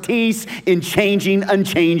expertise in changing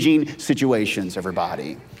unchanging situations,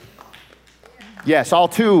 everybody. Yes, all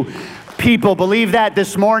 2 people believe that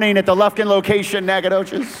this morning at the Lufkin location,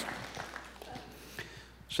 Nacogdoches.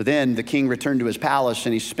 So So then the king returned to his palace,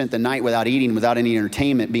 and he spent the night without eating, without any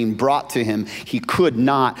entertainment being brought to him. He could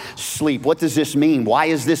not sleep. What does this mean? Why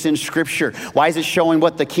is this in Scripture? Why is it showing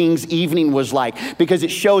what the king's evening was like? Because it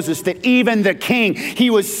shows us that even the king, he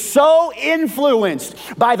was so influenced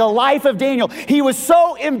by the life of Daniel. He was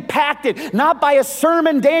so impacted, not by a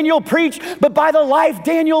sermon Daniel preached, but by the life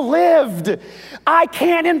Daniel lived. I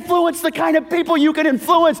can't influence the kind of people you can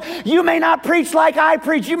influence. You may not preach like I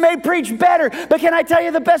preach. You may preach better. But can I tell you,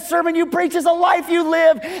 the best sermon you preach is a life you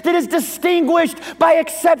live that is distinguished by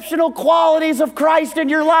exceptional qualities of Christ in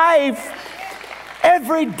your life.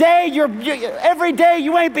 Every day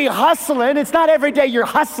you ain't be hustling. It's not every day you're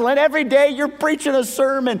hustling. Every day you're preaching a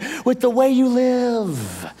sermon with the way you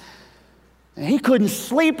live. And he couldn't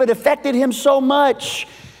sleep. It affected him so much.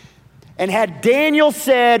 And had Daniel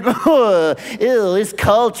said, oh, ew, this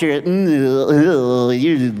culture,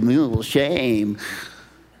 shame,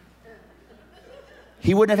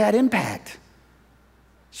 he wouldn't have had impact.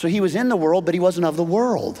 So he was in the world, but he wasn't of the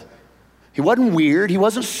world. He wasn't weird. He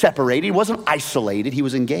wasn't separated. He wasn't isolated. He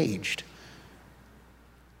was engaged.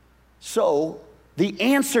 So the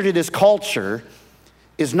answer to this culture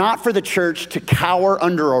is not for the church to cower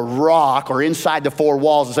under a rock or inside the four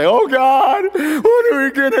walls and say, oh God, what are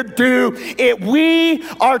we gonna do? We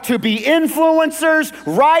are to be influencers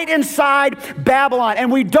right inside Babylon.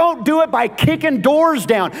 And we don't do it by kicking doors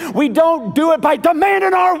down. We don't do it by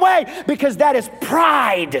demanding our way, because that is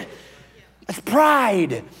pride. That's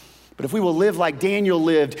pride. But if we will live like Daniel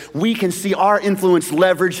lived, we can see our influence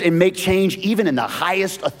leveraged and make change even in the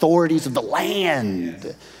highest authorities of the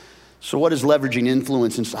land. So what does leveraging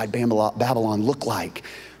influence inside Babylon look like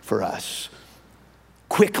for us?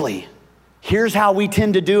 Quickly, here's how we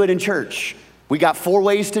tend to do it in church. We got 4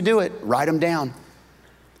 ways to do it. Write them down.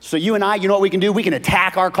 So you and I, you know what we can do? We can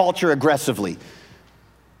attack our culture aggressively.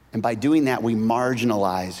 And by doing that, we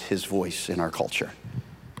marginalize his voice in our culture.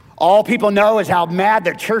 All people know is how mad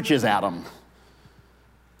their church is at them.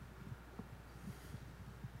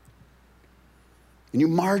 And you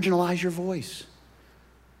marginalize your voice.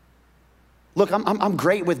 Look, I'm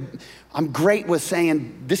great with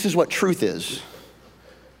saying this is what truth is.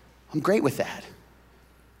 I'm great with that.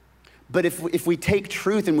 But if we take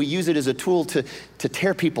truth and we use it as a tool to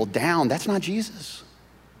tear people down, that's not Jesus.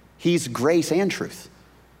 He's grace and truth.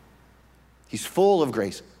 He's full of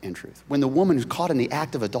grace and truth. When the woman who's caught in the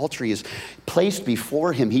act of adultery is placed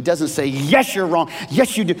before him, he doesn't say, yes, you're wrong.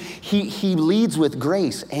 Yes, you do. He leads with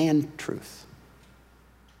grace and truth.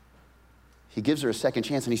 He gives her a second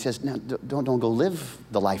chance, and he says, no, don't go live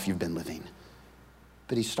the life you've been living.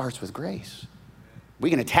 But he starts with grace. We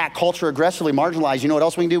can attack culture aggressively, marginalize. You know what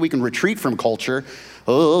else we can do? We can retreat from culture.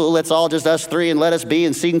 Oh, let's all just us three and let us be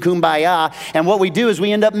and sing kumbaya. And what we do is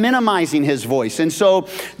we end up minimizing his voice. And so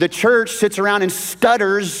the church sits around and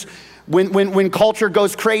stutters when culture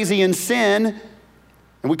goes crazy in sin,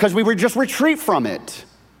 because we just retreat from it.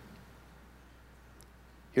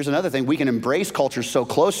 Here's another thing. We can embrace culture so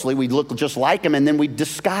closely, we look just like him, and then we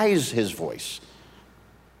disguise his voice.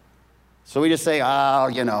 So we just say,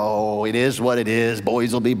 it is what it is.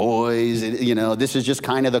 Boys will be boys. This is just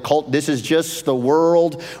kind of the cult. This is just the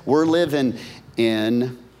world we're living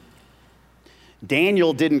in.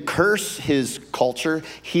 Daniel didn't curse his culture.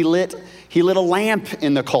 He lit a lamp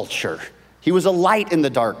in the culture. He was a light in the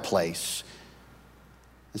dark place.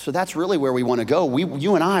 And so that's really where we want to go.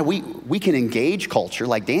 You and I, we can engage culture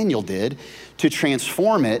like Daniel did to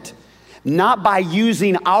transform it, not by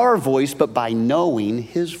using our voice, but by knowing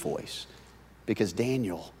his voice. Because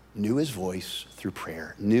Daniel knew his voice through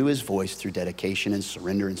prayer, knew his voice through dedication and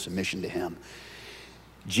surrender and submission to him.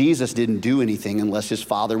 Jesus didn't do anything unless his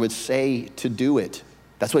Father would say to do it.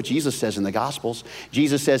 That's what Jesus says in the Gospels.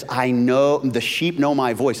 Jesus says, I know, the sheep know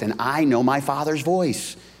my voice, and I know my Father's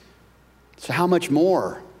voice. So how much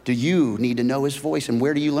more do you need to know his voice? And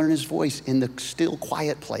where do you learn his voice? In the still,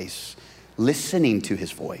 quiet place, listening to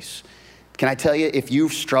his voice. Can I tell you, if you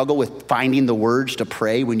struggle with finding the words to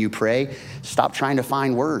pray when you pray, stop trying to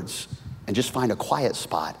find words and just find a quiet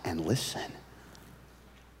spot and listen.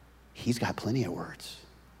 He's got plenty of words.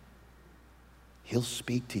 He'll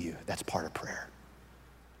speak to you. That's part of prayer.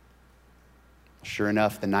 Sure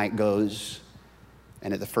enough, the night goes,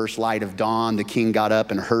 and at the first light of dawn, the king got up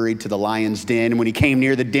and hurried to the lion's den. And when he came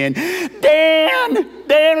near the den,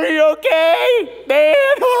 Dan, are you okay? Dan,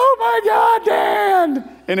 oh my God, Dan.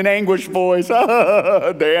 In an anguished voice,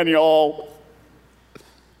 Daniel,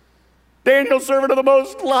 servant of the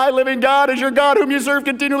most high living God, is your God whom you serve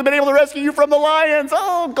continually been able to rescue you from the lions?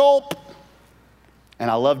 Oh, gulp. And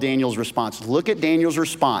I love Daniel's response. Look at Daniel's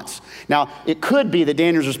response. Now, it could be that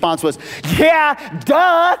Daniel's response was, yeah,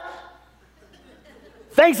 duh.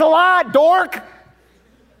 Thanks a lot, dork.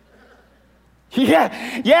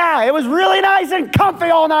 Yeah, it was really nice and comfy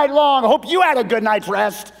all night long. I hope you had a good night's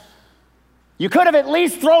rest. You could have at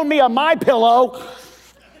least thrown me a MyPillow.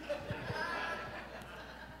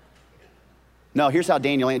 No, here's how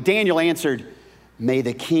Daniel answered, may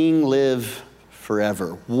the king live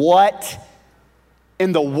forever. What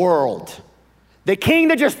in the world? The king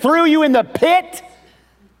that just threw you in the pit?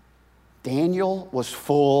 Daniel was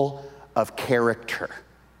full of character.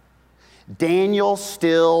 Daniel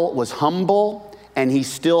still was humble, and he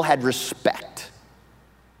still had respect.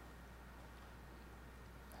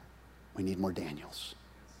 We need more Daniels.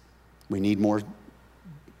 We need more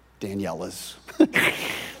Danielas.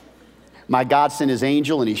 My God sent his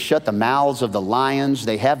angel, and he shut the mouths of the lions.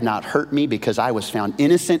 They have not hurt me, because I was found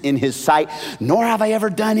innocent in his sight, nor have I ever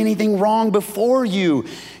done anything wrong before you,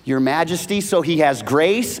 your majesty. So he has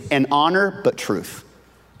grace and honor, but truth.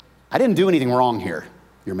 I didn't do anything wrong here,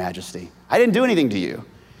 your majesty. I didn't do anything to you.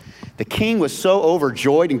 The king was so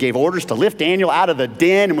overjoyed and gave orders to lift Daniel out of the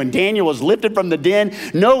den. And when Daniel was lifted from the den,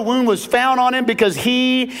 no wound was found on him, because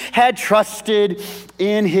he had trusted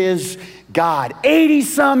in his God. 80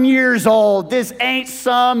 some years old. This ain't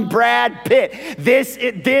some Brad Pitt. This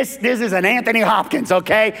is an Anthony Hopkins,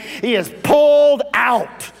 okay? He is pulled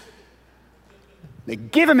out. They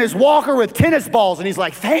give him his walker with tennis balls, and he's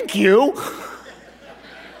like, thank you.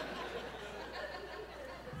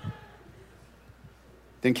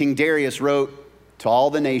 Then King Darius wrote to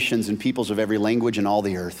all the nations and peoples of every language in all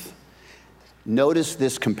the earth. Notice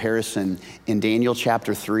this comparison in Daniel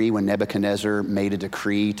chapter 3 when Nebuchadnezzar made a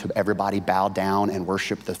decree to everybody bow down and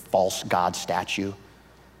worship the false god statue.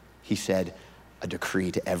 He said, a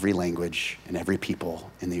decree to every language and every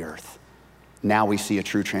people in the earth. Now we see a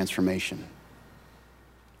true transformation.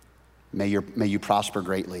 May you prosper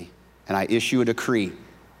greatly. And I issue a decree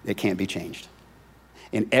that can't be changed.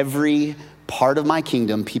 In every part of my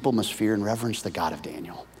kingdom, people must fear and reverence the God of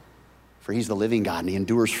Daniel. For he's the living God, and he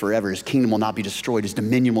endures forever. His kingdom will not be destroyed. His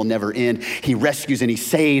dominion will never end. He rescues and he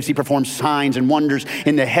saves. He performs signs and wonders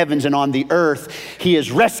in the heavens and on the earth. He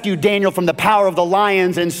has rescued Daniel from the power of the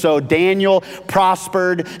lions. And so Daniel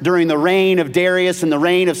prospered during the reign of Darius and the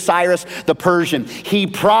reign of Cyrus the Persian. He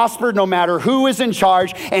prospered no matter who was in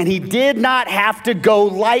charge, and he did not have to go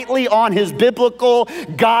lightly on his biblical,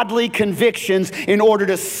 godly convictions in order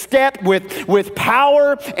to step with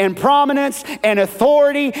power and prominence and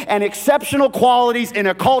authority and exceptional qualities in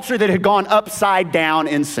a culture that had gone upside down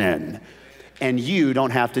in sin. And you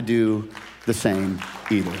don't have to do the same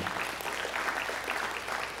either.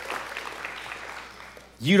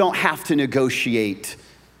 You don't have to negotiate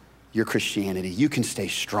your Christianity. You can stay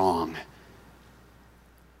strong.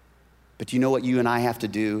 But do you know what you and I have to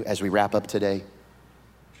do as we wrap up today?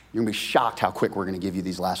 You're gonna be shocked how quick we're gonna give you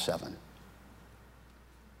these last 7.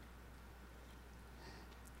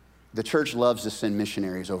 The church loves to send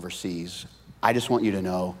missionaries overseas. I just want you to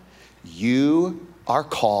know, you are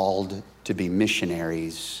called to be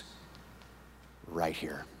missionaries right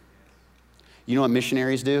here. You know what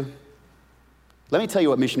missionaries do? Let me tell you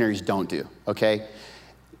what missionaries don't do, okay?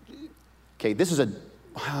 Okay, this is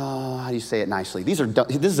how do you say it nicely? This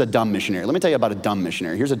is a dumb missionary. Let me tell you about a dumb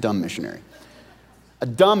missionary. Here's a dumb missionary. A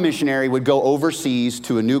dumb missionary would go overseas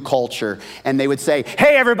to a new culture, and they would say,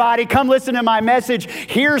 hey, everybody, come listen to my message.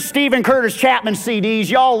 Here's Stephen Curtis Chapman CDs.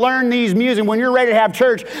 Y'all learn these music. When you're ready to have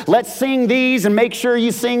church, let's sing these and make sure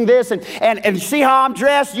you sing this. And see how I'm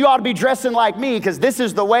dressed? You ought to be dressing like me, because this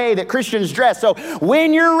is the way that Christians dress. So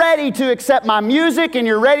when you're ready to accept my music, and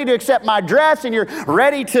you're ready to accept my dress, and you're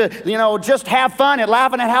ready to, just have fun and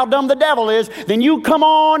laughing at how dumb the devil is, then you come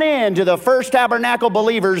on in to the First Tabernacle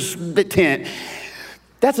Believers tent.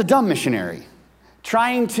 That's a dumb missionary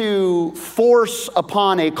trying to force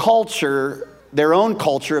upon a culture, their own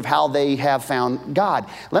culture of how they have found God.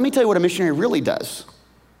 Let me tell you what a missionary really does.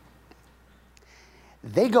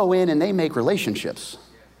 They go in and they make relationships,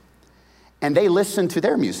 and they listen to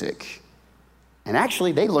their music, and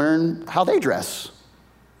actually they learn how they dress,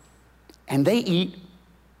 and they eat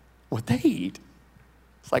what they eat.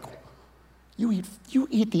 It's like, you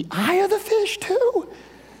eat the eye of the fish too?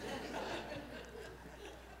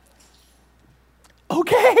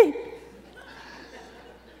 Okay.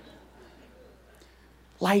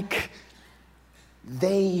 Like,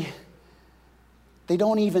 they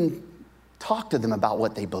don't even talk to them about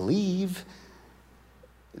what they believe.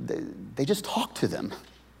 They just talk to them.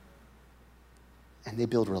 And they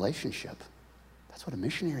build relationship. That's what a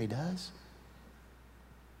missionary does.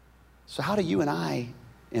 So how do you and I,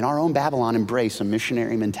 in our own Babylon, embrace a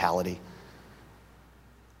missionary mentality?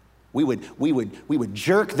 We would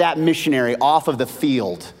jerk that missionary off of the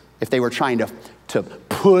field if they were trying to to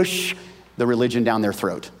push the religion down their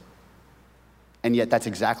throat. And yet that's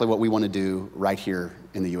exactly what we want to do right here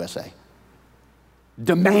in the USA.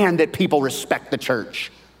 Demand that people respect the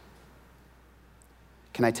church.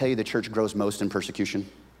 Can I tell you the church grows most in persecution?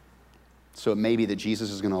 So it may be that Jesus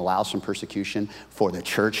is going to allow some persecution for the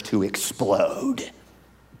church to explode.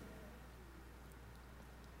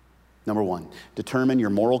 Number one, determine your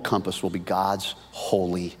moral compass will be God's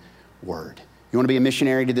holy word. You want to be a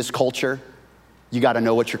missionary to this culture? You got to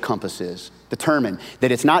know what your compass is. Determine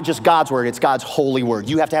that it's not just God's word, it's God's holy word.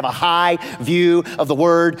 You have to have a high view of the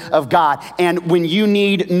word of God. And when you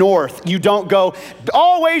need north, you don't go,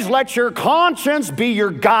 always let your conscience be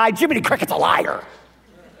your guide. Jiminy Cricket's a liar.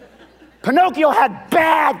 Pinocchio had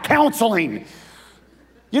bad counseling.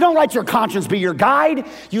 You don't let your conscience be your guide.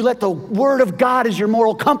 You let the word of God as your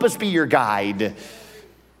moral compass be your guide.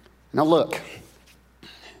 Now look,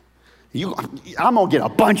 I'm gonna get a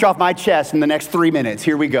bunch off my chest in the next 3 minutes.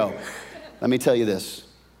 Here we go. Let me tell you this.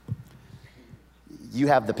 You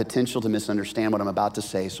have the potential to misunderstand what I'm about to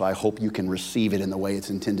say, so I hope you can receive it in the way it's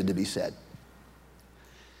intended to be said.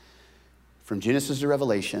 From Genesis to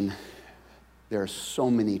Revelation, there are so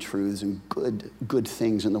many truths and good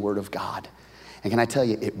things in the Word of God. And can I tell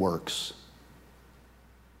you, it works.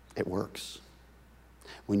 It works.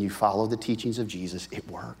 When you follow the teachings of Jesus, it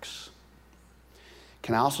works.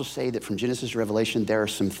 Can I also say that from Genesis to Revelation, there are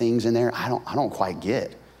some things in there I don't quite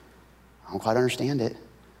get. I don't quite understand it.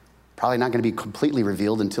 Probably not going to be completely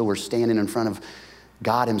revealed until we're standing in front of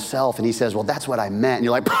God himself and he says, well, that's what I meant. And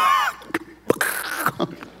you're like,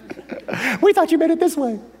 we thought you meant it this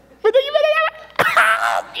way. We thought you meant it that way.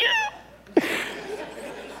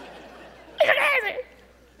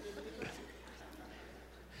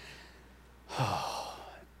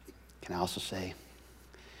 Can I also say,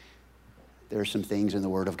 there are some things in the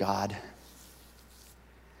Word of God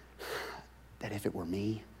that if it were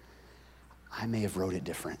me, I may have wrote it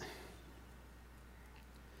different.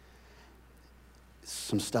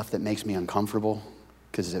 Some stuff that makes me uncomfortable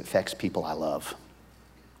because it affects people I love.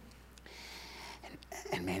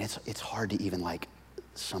 And man, it's hard to even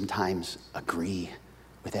sometimes agree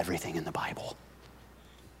with everything in the Bible.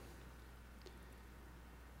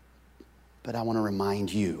 But I want to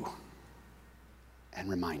remind you and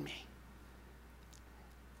remind me.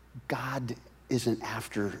 God isn't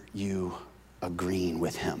after you agreeing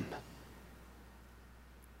with him.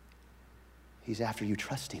 He's after you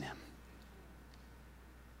trusting him.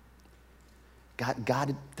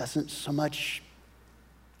 God doesn't so much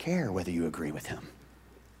care whether you agree with him.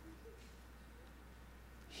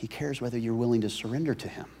 He cares whether you're willing to surrender to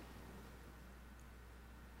him.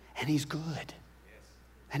 And he's good.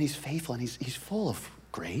 And he's faithful, and he's full of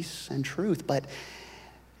grace and truth, but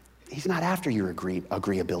he's not after your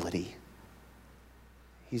agreeability.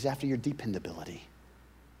 He's after your dependability.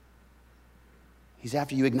 He's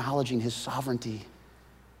after you acknowledging his sovereignty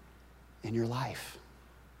in your life.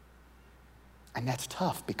 And that's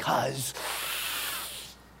tough because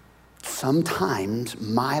sometimes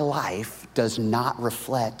my life does not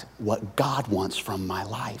reflect what God wants from my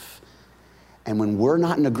life. And when we're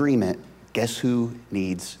not in agreement, guess who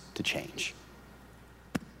needs to change?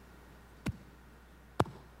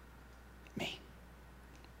 Me.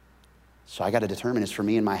 So I got to determine, it's for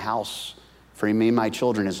me and my house, for me and my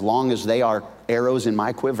children, as long as they are arrows in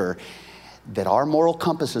my quiver, that our moral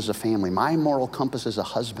compass as a family, my moral compass as a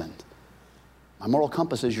husband, my moral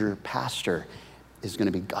compass as your pastor is going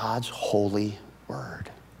to be God's holy word.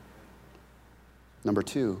 Number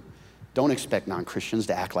two, don't expect non-Christians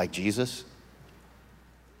to act like Jesus.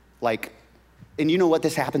 And you know what?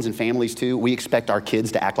 This happens in families too. We expect our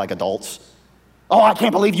kids to act like adults. Oh, I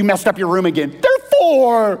can't believe you messed up your room again. They're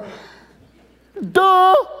 4.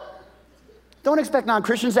 Duh. Don't expect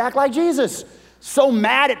non-Christians to act like Jesus. So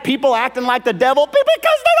mad at people acting like the devil because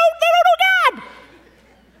they don't know God.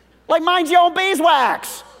 Like mind your own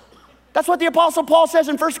beeswax. That's what the Apostle Paul says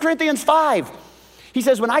in 1 Corinthians 5. He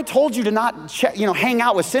says, when I told you to not hang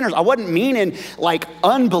out with sinners, I wasn't meaning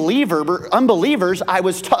unbelievers. I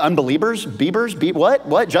was unbelievers,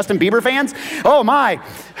 what? Justin Bieber fans? Oh my,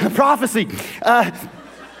 prophecy.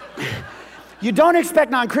 You don't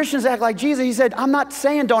expect non-Christians to act like Jesus. He said, I'm not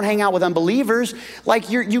saying don't hang out with unbelievers.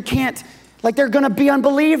 You can't, they're gonna be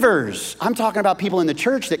unbelievers. I'm talking about people in the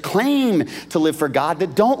church that claim to live for God,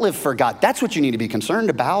 that don't live for God. That's what you need to be concerned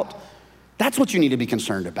about. That's what you need to be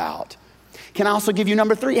concerned about. Can I also give you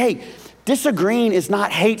number 3? Hey, disagreeing is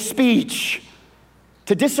not hate speech.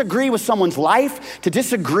 To disagree with someone's life, to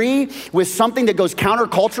disagree with something that goes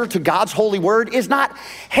counterculture to God's holy word is not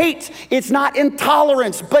hate. It's not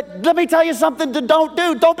intolerance. But let me tell you something to don't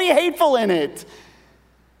do. Don't be hateful in it.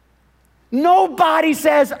 Nobody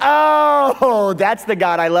says, oh, that's the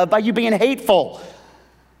God I love by you being hateful.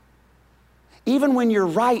 Even when you're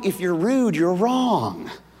right, if you're rude, you're wrong.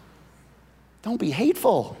 Don't be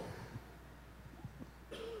hateful.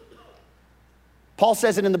 Paul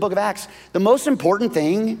says it in the book of Acts. The most important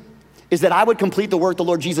thing is that I would complete the work the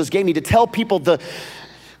Lord Jesus gave me to tell people the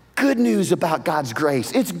good news about God's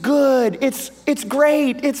grace. It's good, it's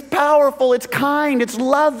great, it's powerful, it's kind, it's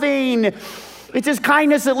loving. It's his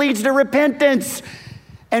kindness that leads to repentance.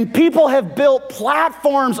 And people have built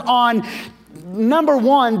platforms on, number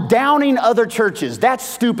one, downing other churches. That's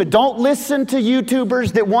stupid. Don't listen to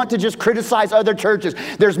YouTubers that want to just criticize other churches.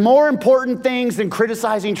 There's more important things than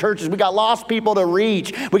criticizing churches. We got lost people to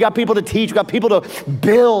reach. We got people to teach. We got people to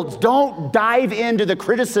build. Don't dive into the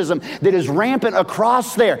criticism that is rampant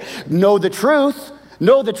across there. Know the truth.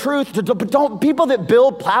 Know the truth. But don't, people that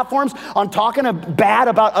build platforms on talking bad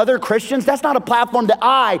about other Christians, that's not a platform that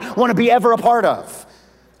I want to be ever a part of.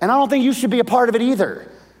 And I don't think you should be a part of it either.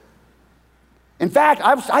 In fact,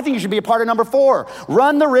 I think you should be a part of number 4.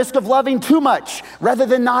 Run the risk of loving too much rather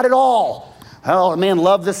than not at all. Oh man,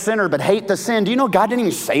 love the sinner but hate the sin. Do you know God didn't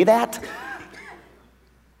even say that?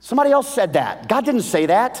 Somebody else said that. God didn't say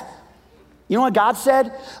that. You know what God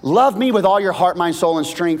said? Love me with all your heart, mind, soul, and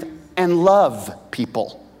strength, and love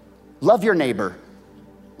people. Love your neighbor.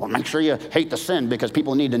 Well, make sure you hate the sin because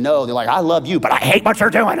people need to know. They're like, I love you, but I hate what you're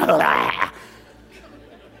doing.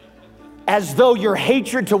 As though your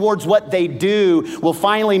hatred towards what they do will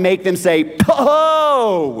finally make them say,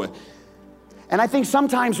 oh. And I think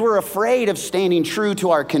sometimes we're afraid of standing true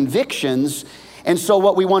to our convictions. And so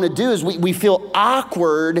what we want to do is we feel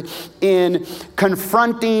awkward in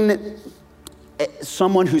confronting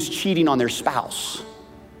someone who's cheating on their spouse.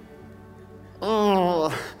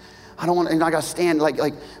 Oh, I don't want to, I got to stand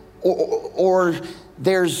or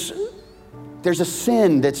there's a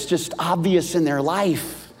sin that's just obvious in their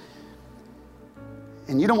life.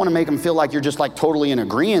 And you don't want to make them feel like you're just like totally in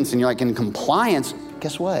agreement and you're like in compliance.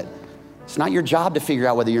 Guess what? It's not your job to figure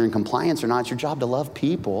out whether you're in compliance or not. It's your job to love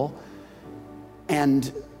people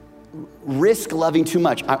and risk loving too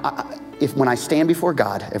much. When I stand before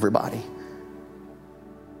God, everybody,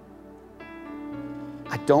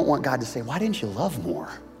 I don't want God to say, why didn't you love more?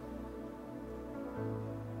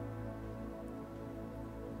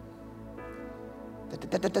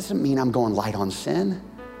 That doesn't mean I'm going light on sin.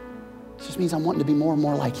 It just means I'm wanting to be more and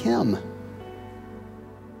more like him.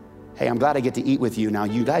 Hey, I'm glad I get to eat with you. Now,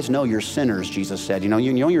 you guys know you're sinners, Jesus said. You know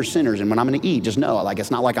you're sinners, and when I'm going to eat, just know, like,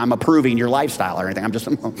 it's not like I'm approving your lifestyle or anything.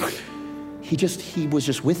 He was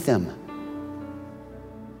just with them.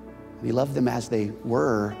 And he loved them as they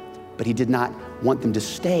were, but he did not want them to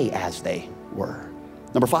stay as they were.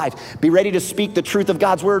 Number 5, be ready to speak the truth of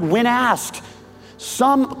God's word when asked.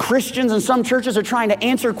 Some Christians and some churches are trying to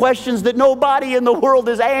answer questions that nobody in the world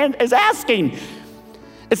is asking.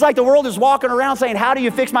 It's like the world is walking around saying, how do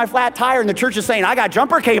you fix my flat tire? And the church is saying, I got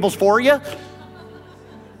jumper cables for you.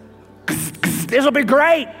 This will be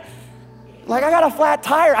great. Like, I got a flat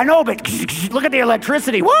tire. I know, but look at the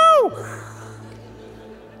electricity. Woo!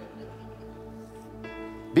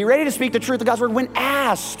 Be ready to speak the truth of God's word when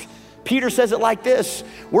asked. Peter says it like this: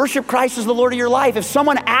 worship Christ as the Lord of your life. If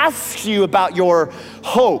someone asks you about your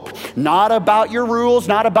hope, not about your rules,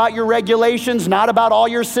 not about your regulations, not about all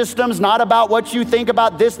your systems, not about what you think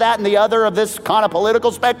about this, that, and the other of this kind of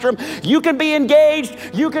political spectrum, you can be engaged,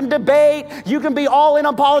 you can debate, you can be all in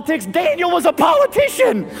on politics. Daniel was a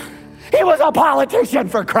politician. He was a politician,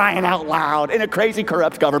 for crying out loud, in a crazy,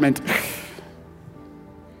 corrupt government.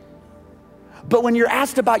 But when you're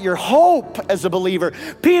asked about your hope as a believer,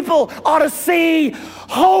 people ought to see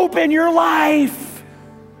hope in your life.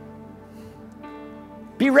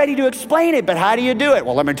 Be ready to explain it, but how do you do it?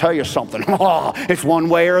 Well, let me tell you something. It's one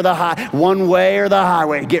way or the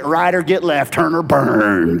highway. Get right or get left, turn or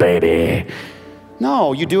burn, baby.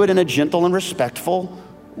 No, you do it in a gentle and respectful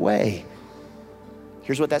way.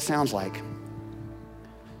 Here's what that sounds like.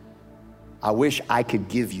 I wish I could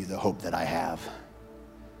give you the hope that I have.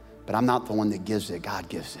 But I'm not the one that gives it. God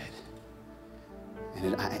gives it.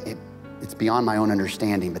 And it's beyond my own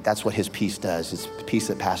understanding, but that's what his peace does. It's peace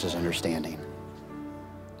that passes understanding.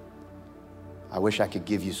 I wish I could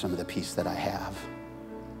give you some of the peace that I have.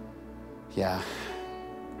 Yeah.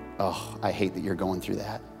 Oh, I hate that you're going through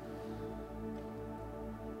that.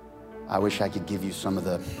 I wish I could give you some of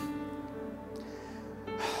the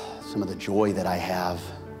joy that I have.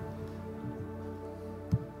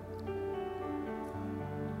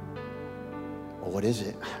 What is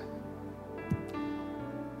it?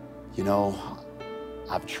 You know,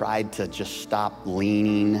 I've tried to just stop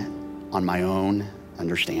leaning on my own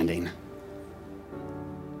understanding.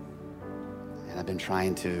 I've been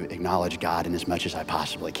trying to acknowledge God in as much as I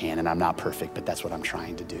possibly can, and I'm not perfect, but that's what I'm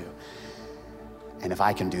trying to do. And if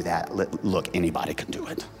I can do that, look, anybody can do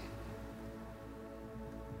it.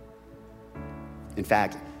 In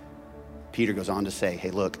fact, Peter goes on to say, hey,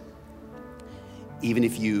 look, even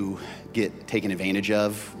if you get taken advantage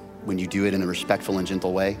of when you do it in a respectful and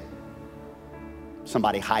gentle way,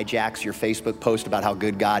 somebody hijacks your Facebook post about how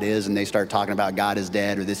good God is and they start talking about God is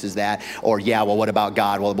dead or this is that, or yeah, well, what about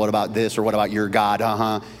God? Well, what about this? Or what about your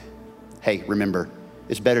God? Hey, remember,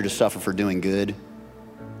 it's better to suffer for doing good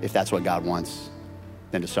if that's what God wants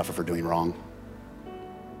than to suffer for doing wrong.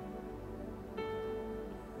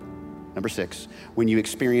 Number 6, when you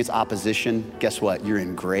experience opposition, guess what? You're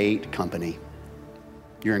in great company.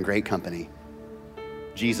 You're in great company.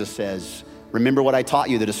 Jesus says, remember what I taught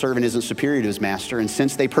you, that a servant isn't superior to his master. And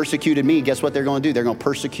since they persecuted me, guess what they're going to do? They're going to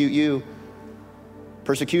persecute you.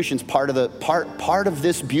 Persecution's part of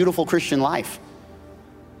this beautiful Christian life.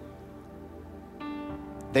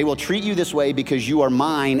 They will treat you this way because you are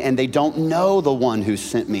mine and they don't know the one who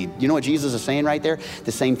sent me. You know what Jesus is saying right there?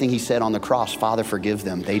 The same thing he said on the cross, Father, forgive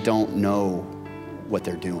them. They don't know what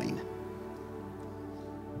they're doing.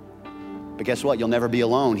 But guess what? You'll never be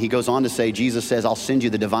alone. He goes on to say, Jesus says, I'll send you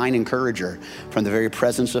the divine encourager from the very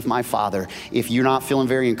presence of my Father. If you're not feeling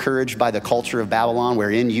very encouraged by the culture of Babylon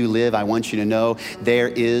wherein you live, I want you to know there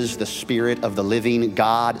is the Spirit of the living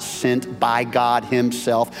God sent by God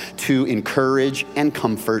himself to encourage and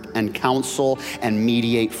comfort and counsel and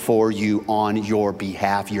mediate for you on your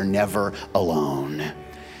behalf. You're never alone. And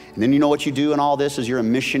then you know what you do in all this is you're a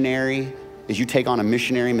missionary, is you take on a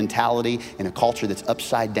missionary mentality in a culture that's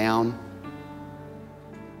upside down.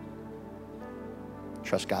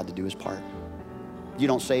 Trust God to do his part. You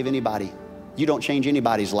don't save anybody. You don't change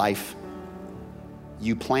anybody's life.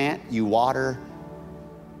 You plant, you water,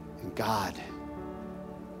 and God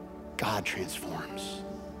transforms.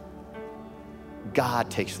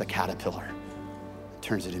 God takes the caterpillar,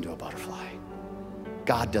 turns it into a butterfly.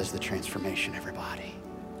 God does the transformation, everybody.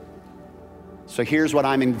 So here's what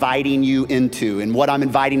I'm inviting you into and what I'm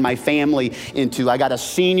inviting my family into. I got a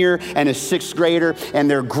senior and a 6th grader, and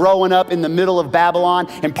they're growing up in the middle of Babylon,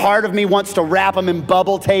 and part of me wants to wrap them in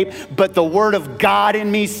bubble tape, but the word of God in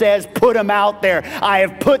me says, put them out there. I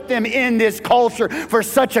have put them in this culture for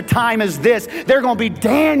such a time as this. They're going to be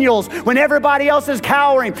Daniels when everybody else is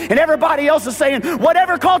cowering and everybody else is saying,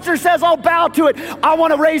 whatever culture says, I'll bow to it. I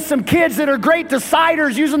want to raise some kids that are great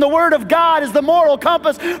deciders using the word of God as the moral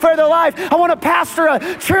compass for their life. I want to pastor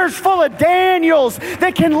a church full of Daniels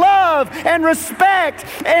that can love and respect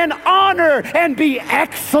and honor and be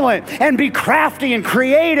excellent and be crafty and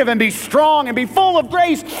creative and be strong and be full of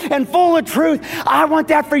grace and full of truth. I want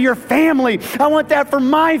that for your family. I want that for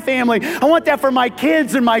my family. I want that for my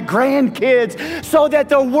kids and my grandkids, so that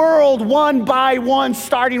the world, one by one,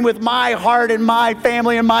 starting with my heart and my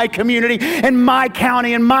family and my community and my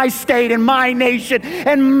county and my state and my nation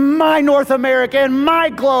and my North America and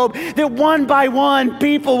my globe, that one by one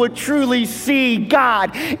people would truly see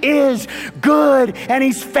God is good and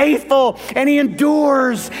he's faithful and he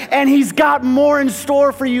endures and he's got more in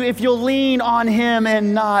store for you if you'll lean on him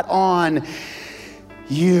and not on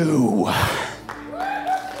you.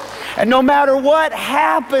 And no matter what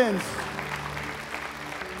happens,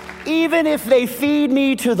 even if they feed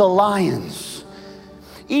me to the lions,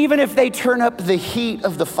 even if they turn up the heat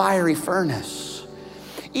of the fiery furnace,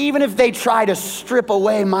 even if they try to strip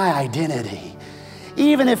away my identity,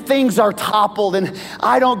 even if things are toppled and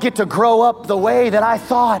I don't get to grow up the way that I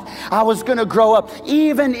thought I was going to grow up,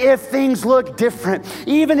 even if things look different,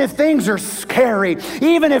 even if things are scary,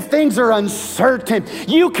 even if things are uncertain,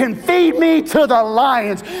 you can feed me to the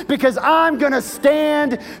lions, because I'm going to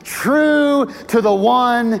stand true to the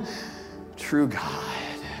one true God.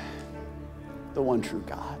 The one true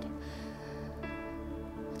God.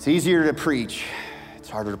 It's easier to preach. It's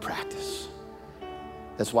harder to practice.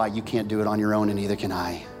 That's why you can't do it on your own, and neither can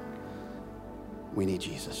I. We need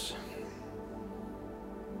Jesus.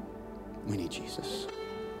 We need Jesus,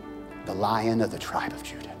 the Lion of the tribe of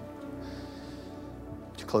Judah.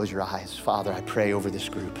 To close your eyes, Father, I pray over this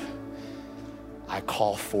group. I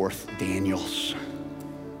call forth Daniels.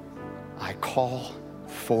 I call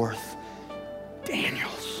forth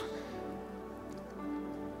Daniels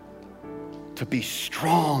to be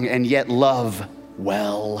strong and yet love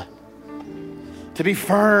well. To be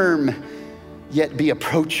firm, yet be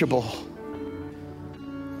approachable.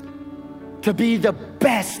 To be the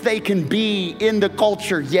best they can be in the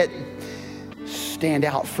culture, yet stand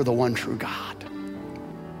out for the one true God.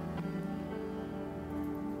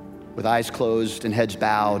 With eyes closed and heads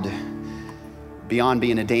bowed, beyond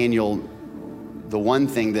being a Daniel, the one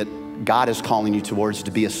thing that God is calling you towards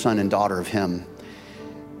to be a son and daughter of him.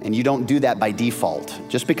 And you don't do that by default.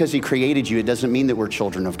 Just because he created you, it doesn't mean that we're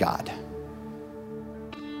children of God.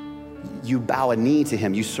 You bow a knee to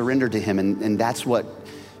him, you surrender to him, and that's what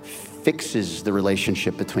fixes the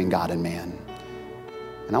relationship between God and man.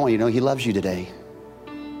 And I want you to know he loves you today.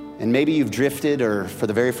 And maybe you've drifted, or for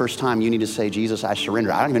the very first time, you need to say, Jesus, I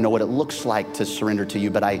surrender. I don't even know what it looks like to surrender to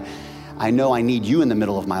you, but I know I need you in the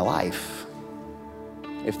middle of my life.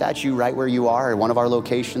 If that's you right where you are at one of our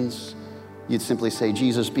locations, you'd simply say,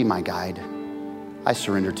 Jesus, be my guide. I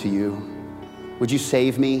surrender to you. Would you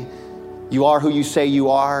save me? You are who you say you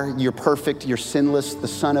are. You're perfect. You're sinless. The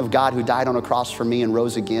Son of God who died on a cross for me and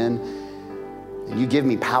rose again. And you give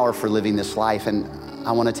me power for living this life. And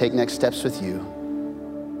I want to take next steps with you.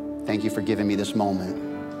 Thank you for giving me this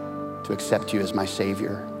moment to accept you as my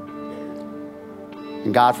Savior.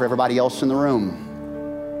 And God, for everybody else in the room,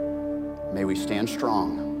 may we stand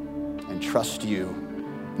strong and trust you.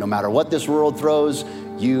 No matter what this world throws,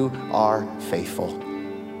 you are faithful.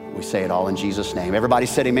 We say it all in Jesus' name. Everybody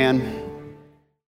said amen.